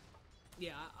down.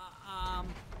 Yeah,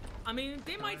 I mean,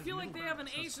 they might feel like they have an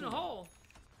ace in a hole,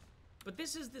 but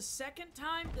this is the second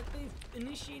time that they've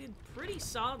initiated pretty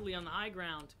solidly on the high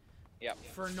ground. Yep.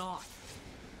 For naught.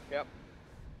 Yep.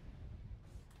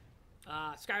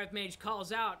 Skywrath Mage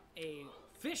calls out a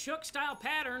fishhook style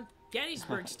pattern,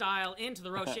 Gettysburg style, into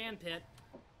the Roshan pit.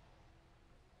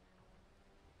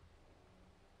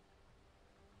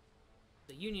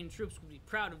 The Union troops would be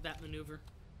proud of that maneuver.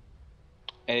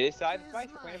 And it is side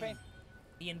fight for Queen of Pain.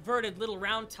 The inverted little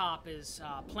round top is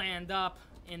planned up.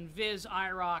 Invis,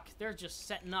 IROC, they're just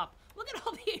setting up. Look at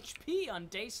all the HP on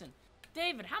Dason.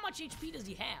 David, how much HP does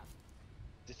he have?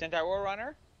 The Centaur War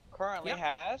Runner currently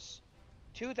has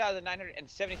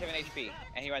 2,977 HP,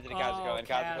 and he runs into Kazuko, and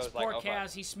Kazuko's like, poor oh,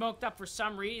 Kaz, he smoked up for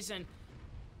some reason.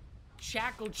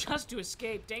 Shackled just to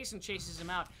escape. Dason chases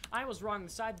him out. I was wrong.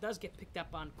 The side does get picked up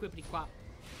on Quippity Quop,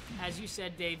 as you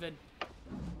said, David.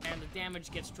 And the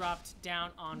damage gets dropped down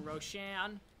on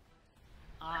Roshan.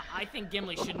 I think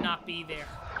Gimli should not be there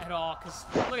at all, because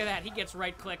look at that. He gets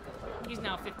right-clicked. He's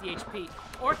now 50 HP.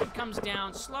 Orchid comes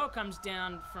down. Slow comes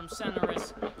down from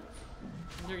Cenarius. And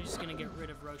they're just going to get rid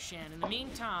of Roshan. In the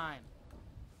meantime,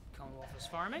 Conewolf is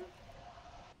farming.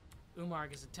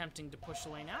 Umarg is attempting to push the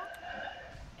lane out.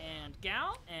 And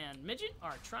Gal and Midget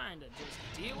are trying to just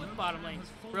deal with bottom lane.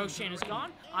 Roshan is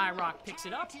gone. IROC picks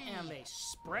it up, and they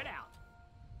spread out.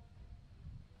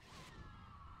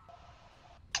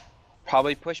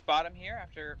 Probably push bottom here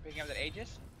after picking up that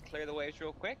Aegis. Clear the waves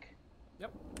real quick.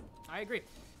 Yep, I agree.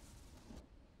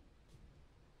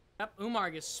 Yep,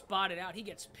 Umarg is spotted out. He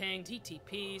gets pinged. He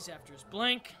TPs after his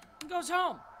blink and goes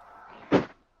home.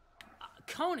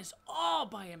 Cone is all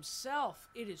by himself.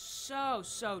 It is so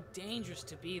dangerous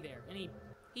to be there. And he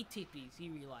TPs. He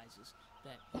realizes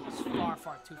that he's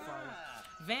far too far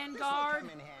away. Vanguard.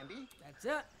 That's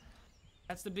it.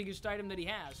 That's the biggest item that he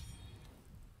has.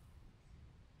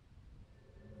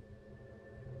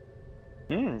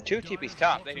 2 TP's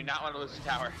top. They do not want to lose the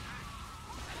tower.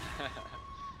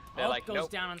 They're like, goes nope.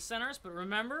 down on Cenarius, but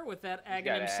remember, with that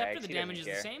Aghanim Scepter, the damage is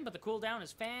the same, but the cooldown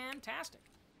is fantastic.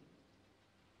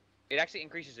 It actually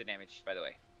increases the damage, by the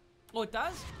way. Oh, it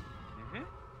does?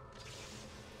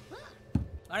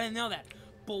 I didn't know that.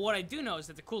 But what I do know is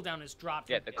that the cooldown is dropped.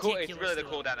 Yeah, it's really the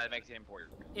cooldown that makes it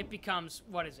important. It becomes,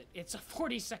 what is it? It's a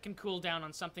 40-second cooldown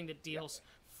on something that deals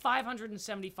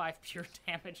 575 pure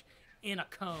damage in a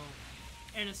cone.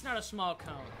 And it's not a small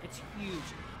cone. It's huge.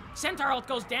 Centaur ult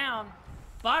goes down.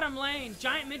 Bottom lane,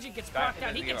 Giant Midget gets blocked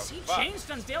out. He chain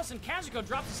stuns Daleson. Kazuko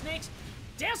drops the snakes.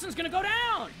 Daleson's gonna go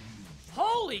down!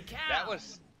 Holy cow! That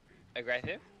was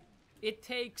aggressive. It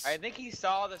takes I think he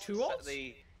saw the 2 ults?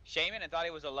 the shaman and thought he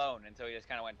was alone, and so he just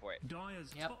kind of went for it.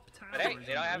 Yep. But hey,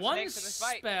 they don't have one snakes for this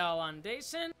fight. spell on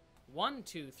Dason. 1,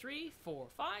 2, 3, 4,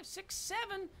 5, 6,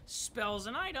 7 spells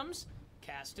and items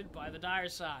casted by the dire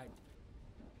side.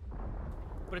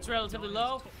 But it's relatively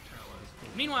low.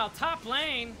 Meanwhile, top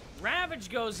lane, Ravage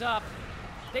goes up.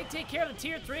 They take care of the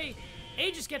tier 3.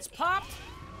 Aegis gets popped.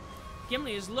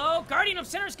 Gimli is low. Guardian of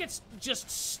Sinners gets just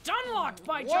stun-locked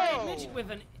by Giant Midget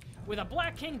with an with a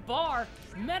Black King bar.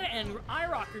 Meta and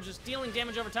IROC are just dealing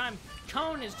damage over time.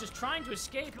 Cone is just trying to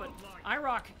escape, but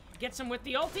IROC gets him with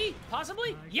the ulti,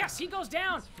 possibly? Yes, he goes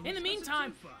down. In the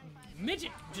meantime,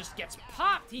 Midget just gets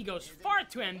popped. He goes far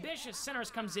too ambitious.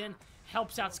 Cenarius comes in,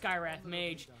 helps out Skywrath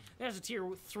Mage. There's a tier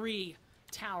 3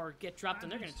 tower get dropped,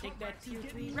 and they're going to take that tier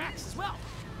 3 Rax as well.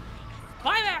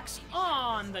 Buybacks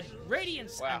on the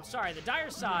Radiance, I'm sorry, the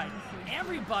Dire side.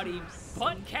 Everybody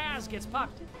but Kaz gets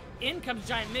popped. In comes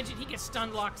Giant Midget, he gets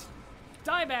stun locked.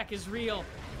 Dieback is real.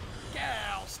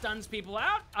 Gal stuns people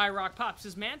out. IROC pops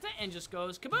his Manta and just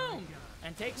goes kaboom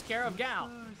and takes care of Gal.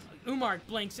 Umar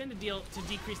blinks in to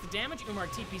decrease the damage. Umar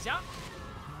TP's out.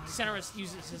 Cenarius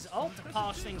uses his ult to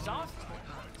polish things off.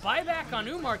 Buyback on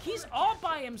Umar. He's all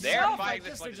by himself.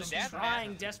 They're just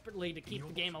trying desperately to keep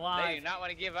the game alive. They do not want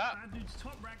to give up.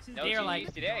 No They're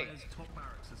like, today.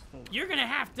 You're gonna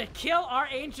have to kill our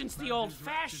ancients the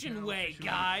old-fashioned way,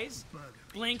 guys.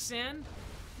 Blinks in,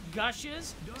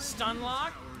 gushes,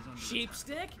 stunlock,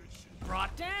 sheepstick,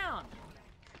 brought down.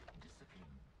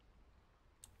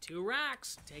 2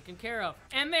 racks taken care of.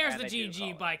 And there's the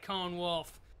GG by Conewolf.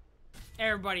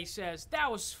 Everybody says,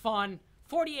 that was fun.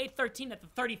 48-13 at the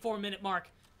 34-minute mark.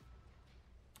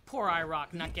 Poor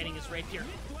IROC not getting his rapier.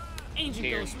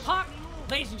 Ancient goes pop.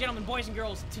 Ladies and gentlemen, boys and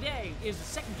girls, today is the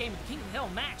second game of the King of the Hill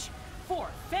match for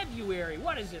February.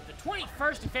 What is it? The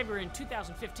 21st of February in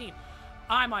 2015.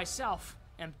 I myself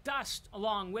am Dust.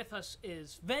 Along with us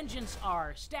is Vengeance,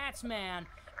 our stats man,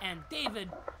 and David,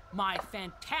 my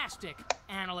fantastic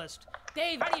analyst.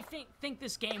 Dave, how do you think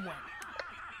this game went?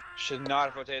 Should not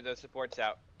have rotated those supports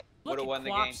out. Would have won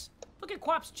the game. Look at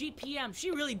Quap's GPM. She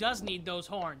really does need those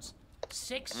horns.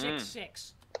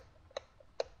 666.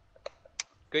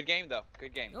 Good game, though.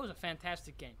 Good game. It was a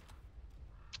fantastic game.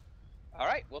 All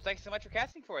right. Well, thanks so much for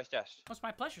casting for us, Dust. It's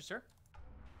my pleasure, sir.